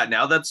out of that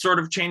now, that's sort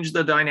of changed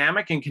the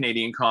dynamic in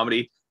Canadian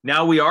comedy.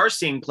 Now we are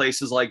seeing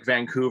places like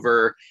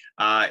Vancouver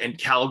and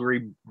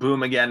Calgary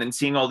boom again, and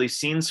seeing all these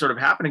scenes sort of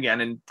happen again.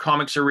 And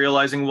comics are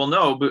realizing, well,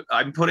 no, but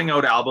I'm putting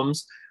out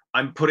albums,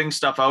 I'm putting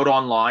stuff out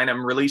online,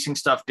 I'm releasing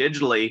stuff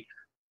digitally.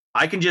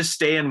 I can just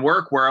stay and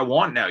work where I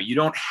want now. You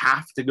don't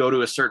have to go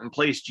to a certain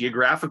place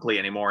geographically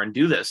anymore and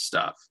do this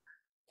stuff.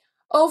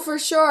 Oh, for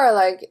sure.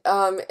 Like,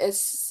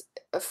 it's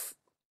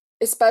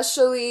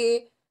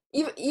especially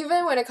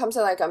even when it comes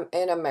to like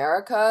in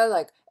America,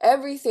 like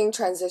everything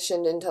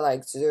transitioned into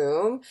like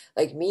Zoom,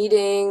 like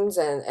meetings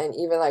and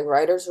even like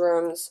writers'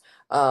 rooms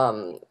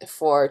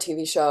for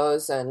TV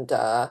shows. And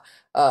the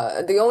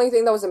only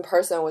thing that was in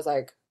person was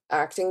like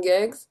acting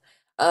gigs.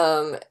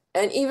 And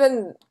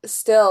even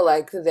still,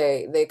 like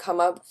they come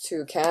up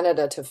to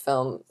Canada to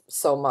film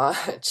so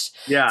much.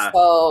 Yeah.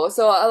 So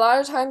a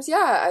lot of times,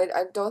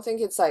 I don't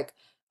think it's like,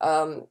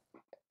 like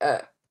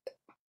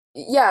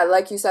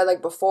you said,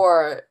 like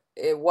before,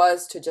 it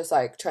was to just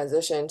like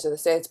transition to the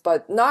States,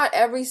 but not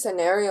every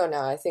scenario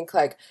now. I think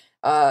like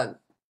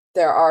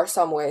there are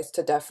some ways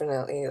to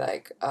definitely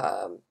like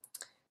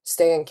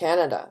stay in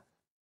Canada.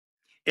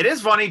 It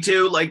is funny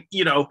too, like,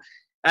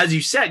 as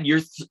you said,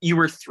 you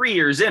were 3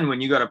 years in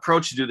when you got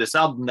approached to do this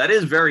album. That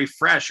is very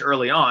fresh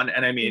early on,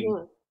 and I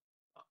mean,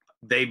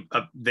 they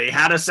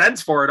had a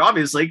sense for it,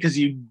 obviously, because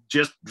you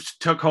just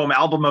took home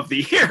album of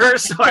the year.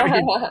 So I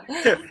mean,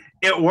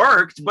 it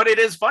worked. But it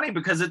is funny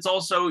because it's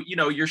also,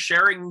 you're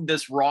sharing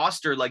this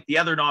roster. Like the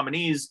other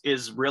nominees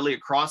is really a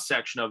cross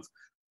section of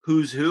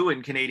who's who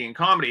in Canadian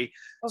comedy.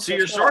 So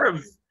you're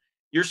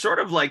sort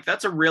of like,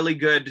 that's a really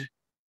good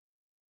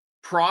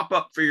prop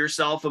up for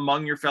yourself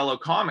among your fellow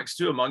comics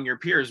too, among your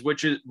peers,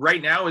 which is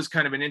right now is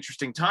kind of an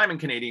interesting time in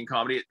Canadian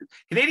comedy.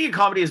 Canadian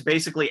comedy is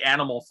basically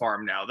Animal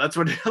Farm now. That's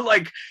what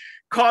like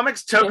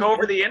comics took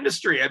over the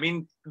industry. I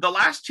mean, the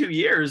last 2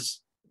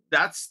 years,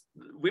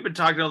 we've been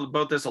talking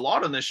about this a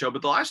lot on this show,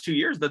 but the last 2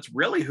 years, that's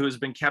really who's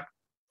been kept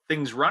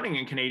things running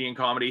in Canadian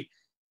comedy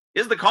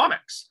is the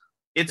comics.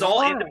 It's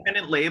all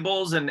independent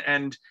labels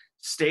and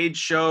stage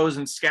shows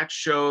and sketch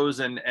shows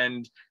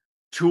and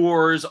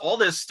tours, all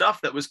this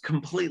stuff that was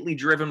completely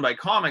driven by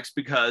comics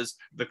because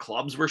the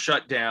clubs were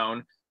shut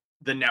down,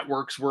 the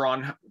networks were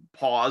on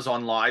pause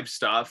on live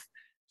stuff.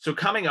 So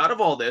coming out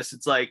of all this,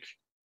 it's like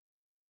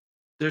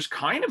there's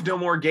kind of no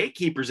more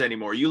gatekeepers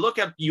anymore. You look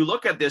at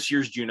this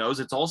year's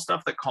Junos, it's all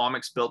stuff that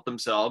comics built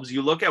themselves.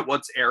 You look at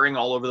what's airing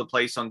all over the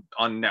place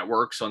on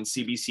networks, on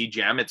CBC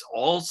Gem, it's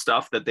all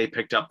stuff that they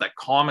picked up that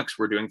comics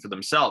were doing for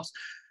themselves.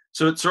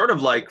 So it's sort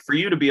of like for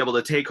you to be able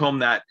to take home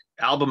that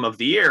album of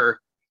the year,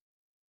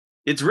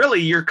 it's really,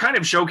 you're kind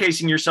of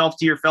showcasing yourself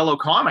to your fellow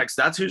comics.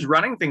 That's who's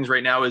running things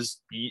right now, is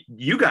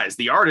you guys,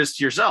 the artists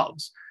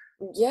yourselves.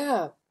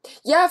 Yeah.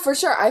 Yeah, for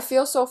sure. I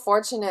feel so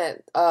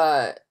fortunate.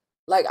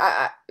 Like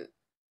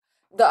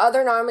the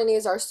other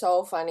nominees are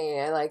so funny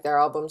and like their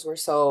albums are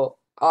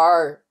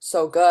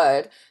so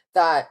good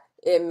that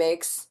it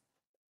makes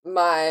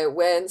my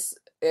wins,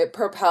 it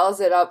propels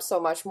it up so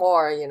much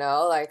more, you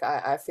know? Like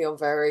I feel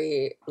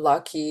very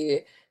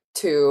lucky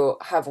to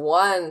have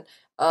won.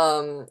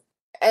 Um,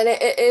 and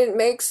it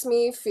makes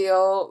me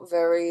feel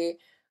very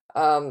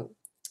um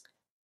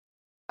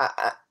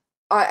I,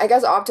 I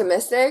guess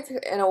optimistic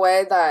in a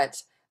way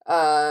that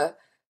uh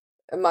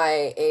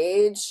my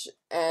age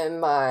and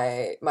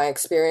my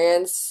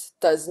experience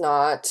does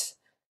not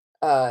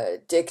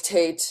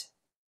dictate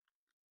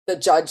the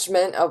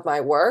judgment of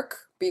my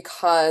work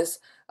because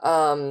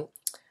um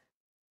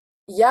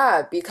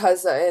yeah,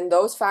 because in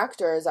those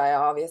factors I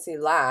obviously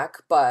lack,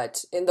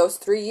 but in those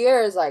 3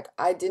 years, like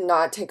I did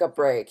not take a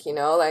break, you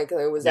know, like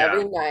it was Yeah.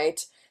 every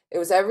night. It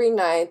was every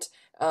night,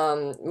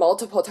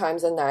 multiple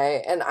times a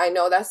night. And I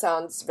know that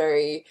sounds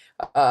very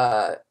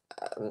uh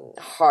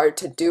hard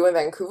to do in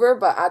Vancouver,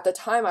 but at the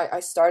time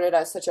I started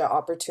at such an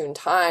opportune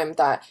time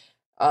that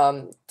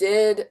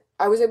did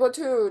I was able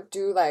to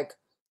do like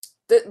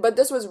but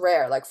this was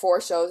rare, like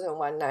 4 shows in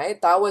one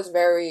night. That was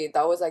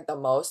like the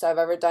most I've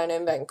ever done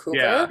in Yeah.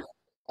 Vancouver.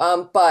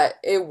 But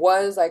it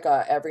was like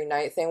a every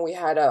night thing. We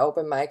had an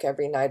open mic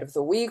every night of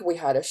the week. We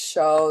had a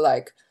show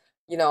like,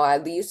 you know,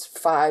 at least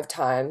 5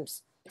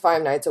 times,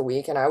 5 nights a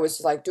week, and I was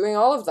just like doing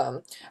all of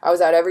them. I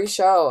was at every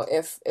show.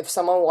 If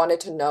someone wanted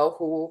to know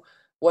who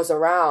was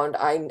around,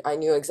 I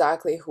knew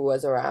exactly who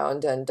was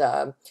around, and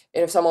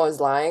if someone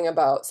was lying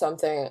about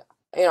something,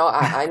 you know,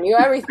 I knew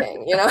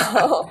everything, you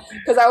know,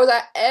 because I was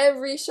at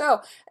every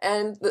show,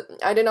 and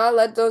I did not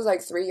let those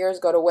like 3 years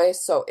go to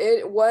waste. So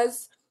it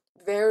was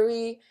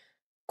very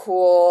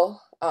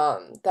cool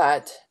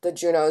that the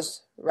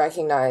Junos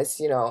recognize,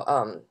 you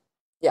know,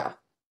 yeah.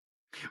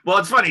 Well,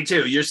 it's funny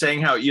too. You're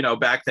saying how, you know,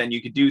 back then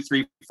you could do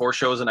 3, 4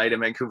 shows a night in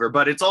Vancouver,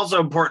 but it's also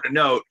important to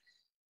note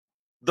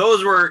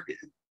those were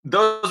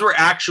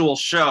actual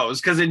shows.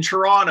 Because in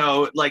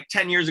Toronto, like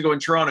 10 years ago in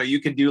Toronto, you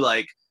could do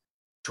like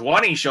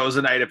 20 shows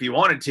a night if you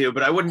wanted to,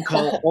 but I wouldn't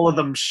call all of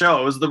them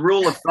shows. The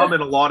rule of thumb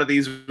in a lot of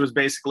these was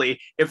basically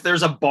if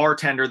there's a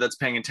bartender that's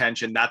paying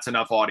attention, that's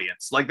enough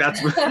audience. Like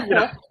that's what, you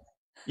know,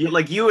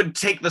 you would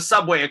take the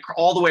subway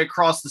all the way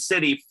across the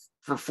city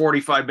for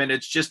 45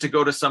 minutes just to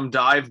go to some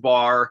dive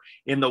bar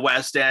in the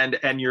West End,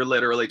 and you're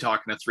literally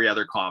talking to 3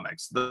 other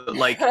comics.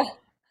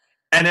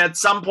 And at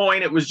some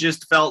point it was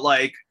just felt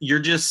like you're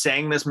just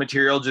saying this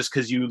material just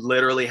because you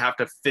literally have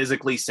to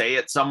physically say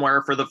it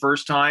somewhere for the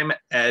first time,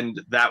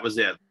 and that was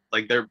it.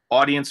 Like their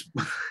audience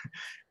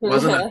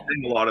wasn't a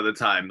thing a lot of the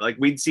time. Like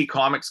we'd see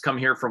comics come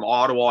here from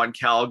Ottawa and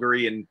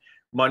Calgary and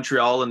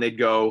Montreal, and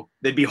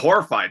they'd be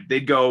horrified.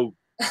 They'd go,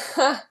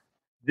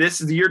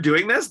 you're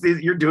doing this?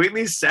 You're doing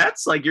these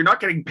sets? Like you're not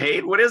getting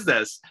paid? What is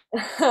this?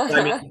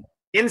 I mean,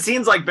 in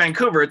scenes like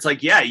Vancouver, it's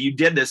like, yeah, you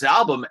did this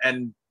album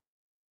and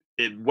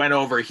it went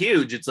over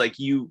huge. It's like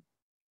you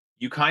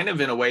kind of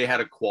in a way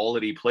had a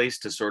quality place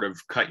to sort of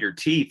cut your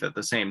teeth at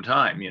the same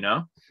time, you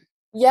know?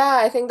 Yeah,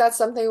 I think that's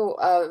something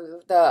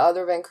the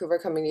other Vancouver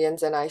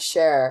comedians and I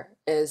share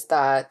is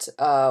that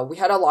we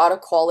had a lot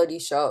of quality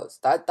shows.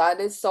 That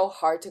is so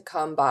hard to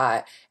come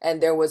by,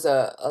 and there was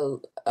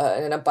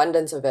an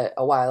abundance of it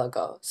a while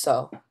ago.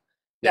 So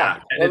yeah,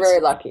 we're very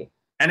lucky.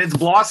 And it's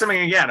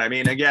blossoming again. I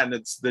mean, again,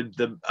 it's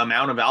the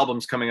amount of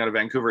albums coming out of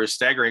Vancouver is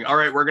staggering. All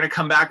right, we're going to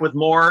come back with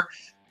more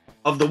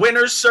of the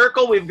winner's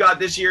circle. We've got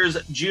this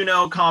year's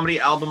Juno Comedy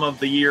Album of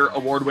the Year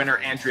award winner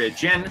Andrea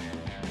Jin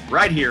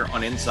right here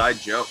on Inside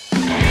Joke.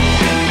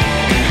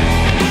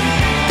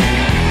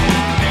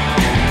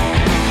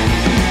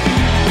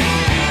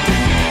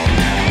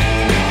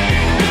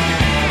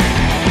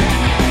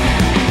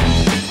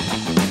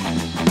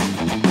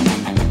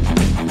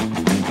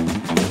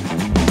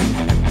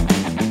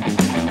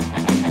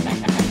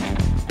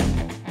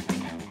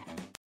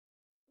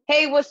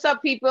 Hey, what's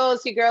up, people?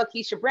 It's your girl,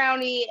 Keisha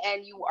Brownie,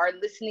 and you are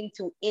listening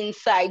to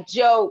Inside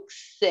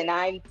Jokes, and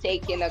I'm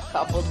taking a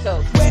couple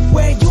toes.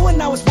 Where you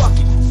and I was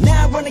walking,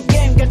 now I run the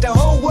game, got the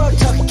whole world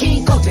talking.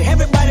 King Kunta,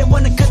 everybody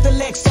want to cut the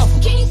legs off.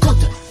 King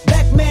Kunta,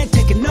 black man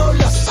taking no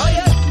losses. Oh,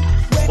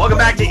 yeah. Welcome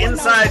back to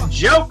Inside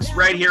Jokes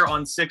right here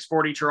on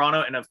 640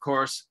 Toronto, and of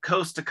course,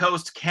 coast to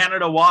coast,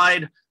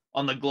 Canada-wide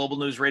on the Global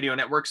News Radio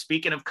Network.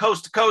 Speaking of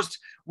coast to coast,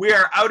 we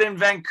are out in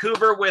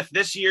Vancouver with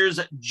this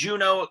year's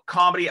Juno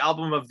Comedy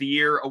Album of the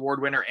Year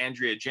award winner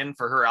Andrea Jin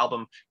for her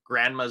album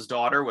Grandma's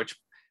Daughter, which,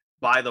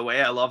 by the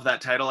way, I love that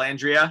title,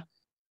 Andrea.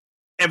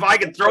 If I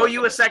could throw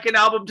you a second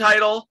album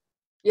title,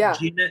 yeah,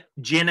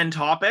 Gin and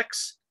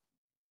Topics.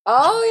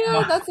 Oh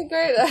yeah, that's a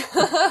great.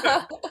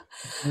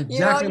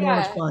 Exactly my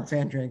response,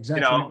 Andrea.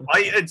 Exactly. You know,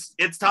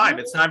 it's time.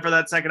 It's time for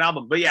that second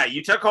album. But yeah,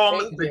 you took home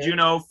the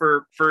Juno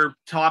for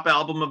top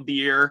album of the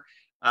year,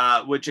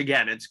 which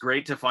again, it's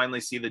great to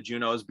finally see the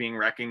Junos being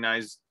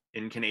recognized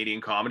in Canadian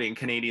comedy and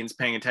Canadians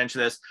paying attention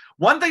to this.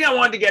 One thing I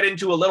wanted to get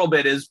into a little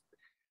bit is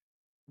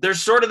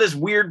there's sort of this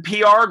weird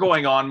PR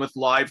going on with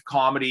live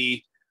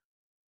comedy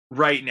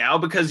right now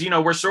because,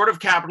 we're sort of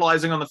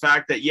capitalizing on the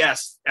fact that,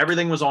 yes,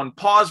 everything was on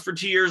pause for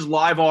 2 years.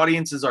 Live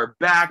audiences are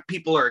back.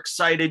 People are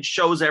excited.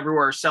 Shows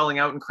everywhere are selling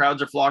out and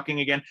crowds are flocking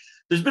again.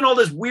 There's been all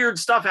this weird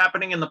stuff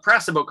happening in the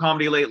press about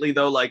comedy lately,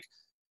 though. Like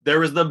there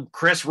was the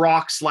Chris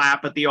Rock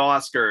slap at the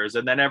Oscars.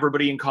 And then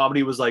everybody in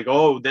comedy was like,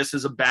 oh, this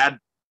is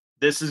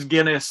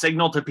going to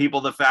signal to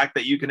people the fact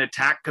that you can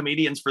attack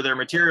comedians for their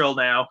material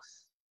now.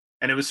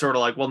 And it was sort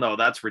of like, well, no,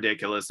 that's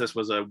ridiculous. This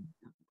was a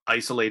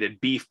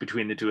isolated beef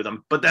between the two of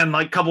them. But then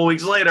like a couple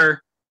weeks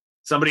later,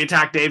 somebody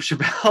attacked Dave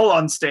Chappelle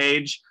on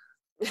stage.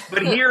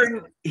 But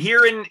here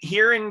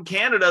in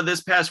Canada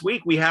this past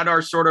week, we had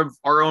our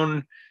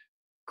own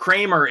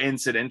Kramer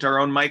incident, our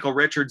own Michael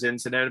Richards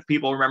incident. If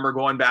people remember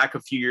going back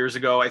a few years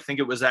ago, I think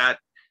it was at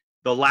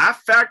the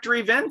Laugh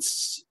Factory,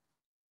 Vince.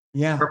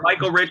 Yeah. For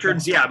Michael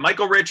Richards. Yeah.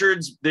 Michael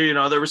Richards,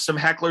 there was some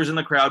hecklers in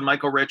the crowd.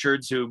 Michael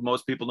Richards, who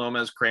most people know him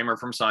as Kramer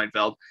from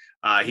Seinfeld.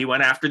 He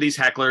went after these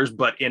hecklers,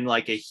 but in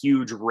like a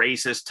huge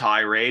racist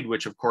tirade,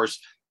 which of course,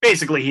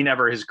 basically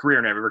his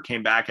career never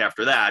came back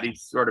after that.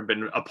 He's sort of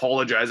been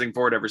apologizing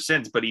for it ever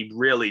since, but he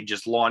really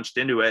just launched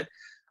into it.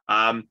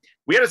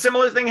 We had a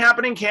similar thing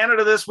happen in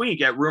Canada this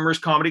week at Rumors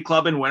Comedy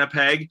Club in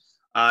Winnipeg.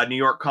 New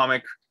York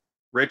comic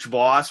Rich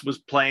Voss was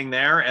playing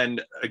there.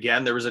 And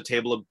again, there was a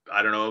table of,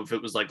 I don't know if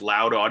it was like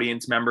loud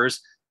audience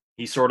members.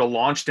 He sort of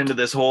launched into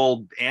this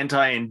whole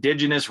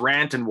anti-Indigenous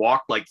rant and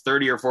walked like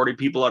 30 or 40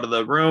 people out of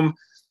the room.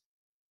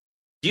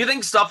 Do you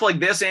think stuff like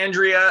this,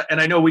 Andrea,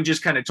 and I know we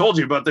just kind of told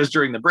you about this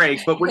during the break,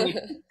 but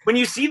when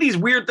you see these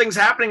weird things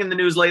happening in the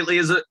news lately,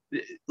 is it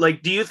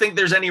like, do you think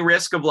there's any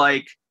risk of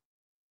like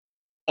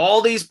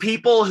all these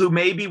people who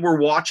maybe were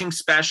watching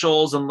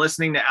specials and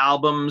listening to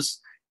albums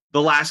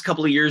the last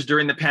couple of years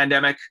during the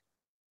pandemic,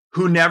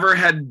 who never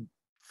had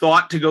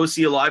thought to go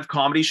see a live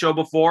comedy show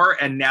before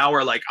and now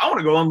are like, I want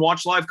to go and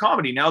watch live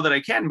comedy now that I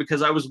can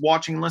because I was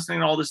watching and listening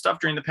to all this stuff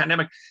during the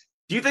pandemic.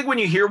 Do you think when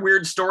you hear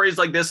weird stories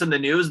like this in the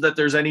news that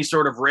there's any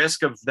sort of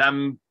risk of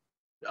them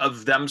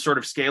sort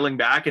of scaling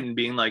back and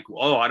being like,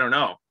 oh, I don't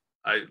know,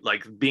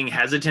 like being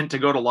hesitant to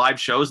go to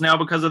live shows now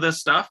because of this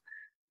stuff?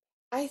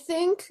 I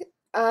think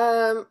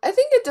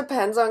it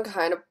depends on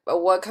kind of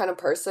what kind of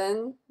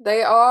person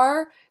they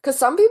are, because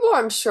some people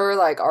I'm sure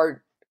like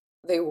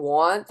they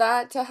want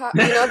that to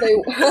happen,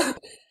 they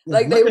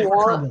like they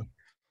want.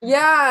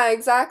 Yeah,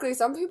 exactly.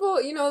 Some people,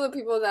 the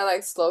people that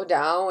like slow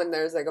down when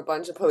there's like a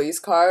bunch of police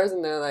cars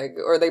and they're like,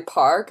 or they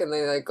park and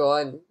they like go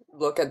and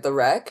look at the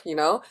wreck,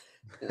 Like,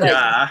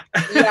 yeah.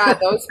 Yeah,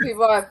 those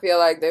people, I feel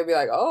like they'd be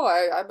like, oh,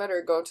 I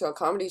better go to a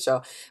comedy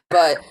show.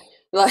 But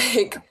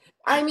like,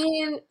 I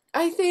mean,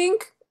 I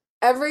think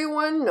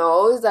everyone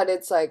knows that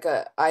it's like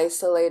a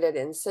isolated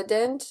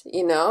incident,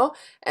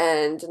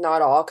 and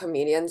not all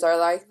comedians are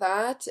like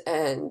that.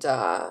 And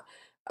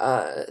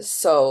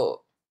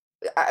so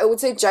I would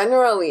say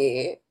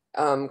generally,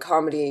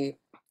 comedy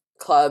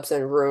clubs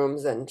and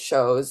rooms and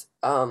shows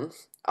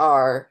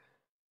are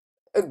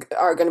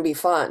going to be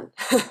fun.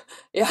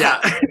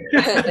 Yeah.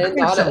 And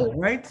not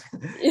right?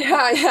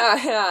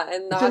 Yeah.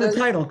 And it's in the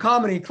title,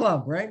 comedy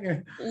club, right?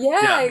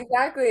 Yeah,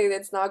 exactly.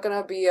 It's not going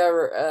to be a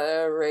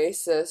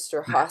racist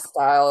or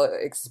hostile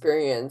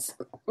experience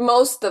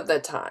most of the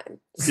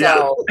time.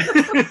 So,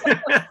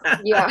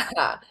 yeah.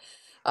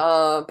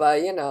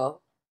 But,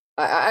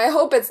 I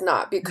hope it's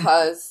not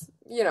because,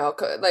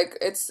 like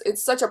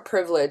it's such a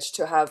privilege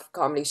to have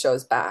comedy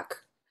shows back.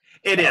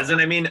 It is. And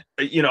I mean,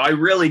 I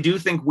really do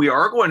think we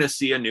are going to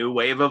see a new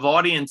wave of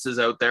audiences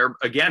out there.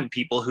 Again,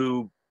 people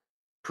who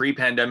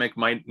pre-pandemic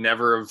might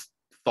never have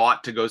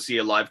thought to go see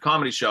a live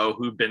comedy show,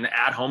 who've been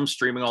at home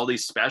streaming all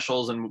these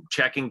specials and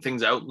checking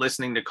things out,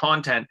 listening to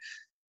content.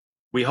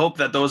 We hope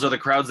that those are the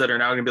crowds that are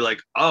now going to be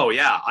like, oh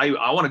yeah, I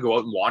want to go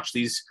out and watch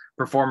these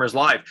performers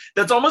live.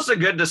 That's almost a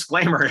good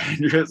disclaimer,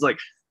 Andrew. It's like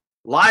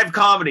live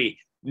comedy,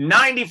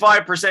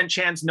 95%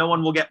 chance no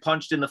one will get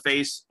punched in the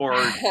face or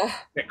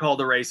get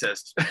called a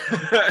racist.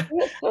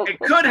 It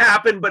could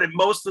happen, but it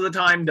most of the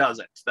time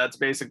doesn't. That's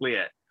basically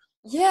it.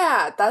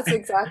 Yeah, that's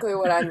exactly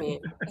what I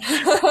mean.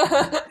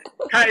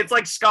 It's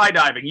like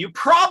skydiving. You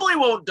probably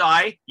won't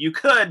die. You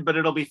could, but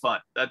it'll be fun.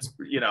 That's,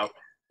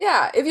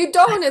 Yeah, if you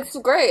don't, it's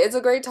great. It's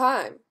a great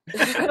time.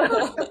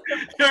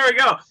 There we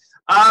go.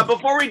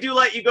 Before we do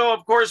let you go,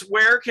 of course,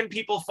 where can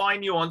people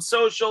find you on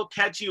social,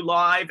 catch you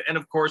live, and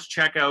of course,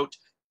 check out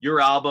your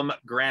album,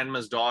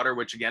 Grandma's Daughter,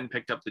 which again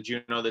picked up the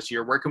Juno this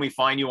year. Where can we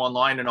find you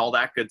online and all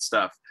that good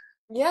stuff?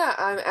 Yeah,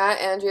 I'm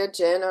at Andrea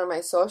Jin on my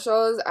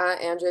socials,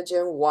 at Andrea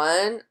Jin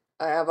 1.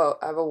 I have a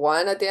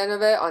 1 at the end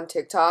of it on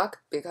TikTok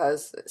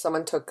because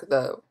someone took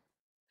the...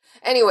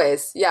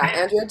 Anyways, yeah,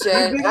 Andrea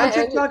Jin. You're on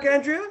TikTok,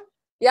 Andrea?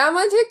 Yeah, I'm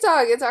on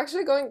TikTok. It's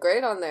actually going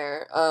great on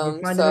there.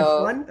 You find it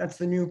fun? That's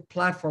the new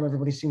platform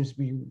everybody seems to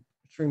be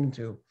streaming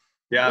to.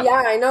 Yeah.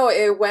 Yeah, I know.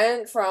 It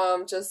went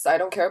from just I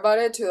don't care about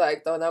it to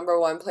like the number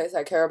one place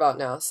I care about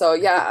now. So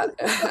yeah,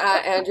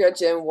 at Andrea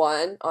Jin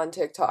 1 on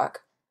TikTok.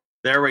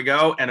 There we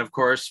go. And of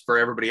course, for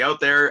everybody out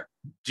there,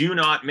 do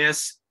not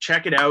miss,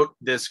 check it out,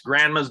 this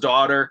Grandma's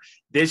Daughter,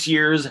 this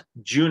year's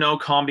Juno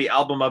Comedy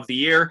Album of the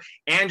Year.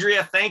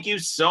 Andrea, thank you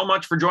so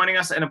much for joining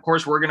us. And of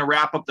course, we're going to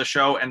wrap up the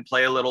show and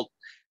play a little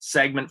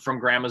segment from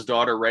Grandma's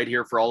Daughter right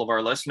here for all of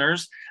our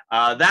listeners.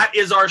 That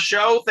is our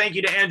show. Thank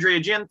you to Andrea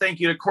Jin. Thank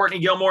you to Courtney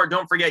Gilmore.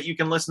 Don't forget, you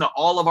can listen to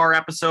all of our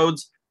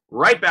episodes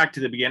right back to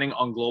the beginning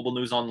on Global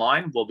News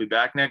Online. We'll be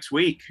back next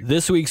week.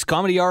 This week's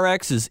Comedy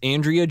RX is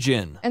Andrea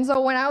Jin. And so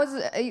when I was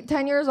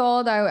 10 years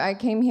old, I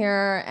came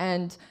here,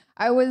 and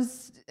I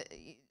was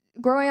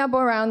growing up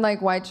around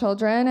like white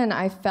children, and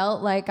I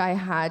felt like I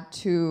had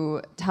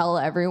to tell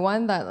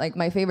everyone that like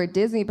my favorite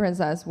Disney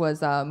princess was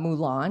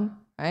Mulan,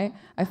 right?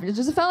 I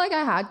just felt like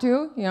I had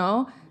to, you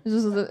know,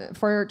 just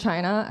for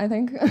China, I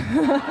think.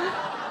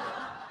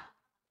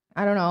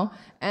 I don't know.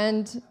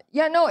 And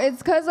yeah, no, it's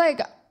because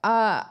like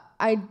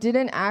I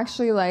didn't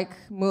actually like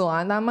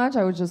Mulan that much.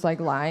 I was just like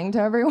lying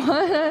to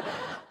everyone.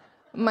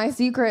 My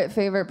secret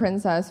favorite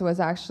princess was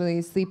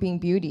actually Sleeping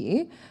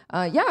Beauty.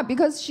 Yeah,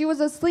 because she was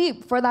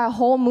asleep for that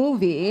whole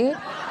movie.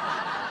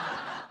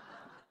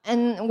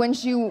 And when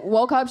she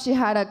woke up, she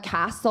had a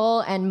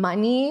castle and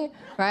money,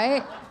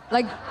 right?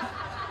 Like,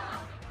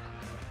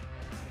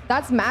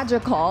 that's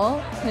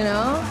magical, you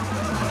know?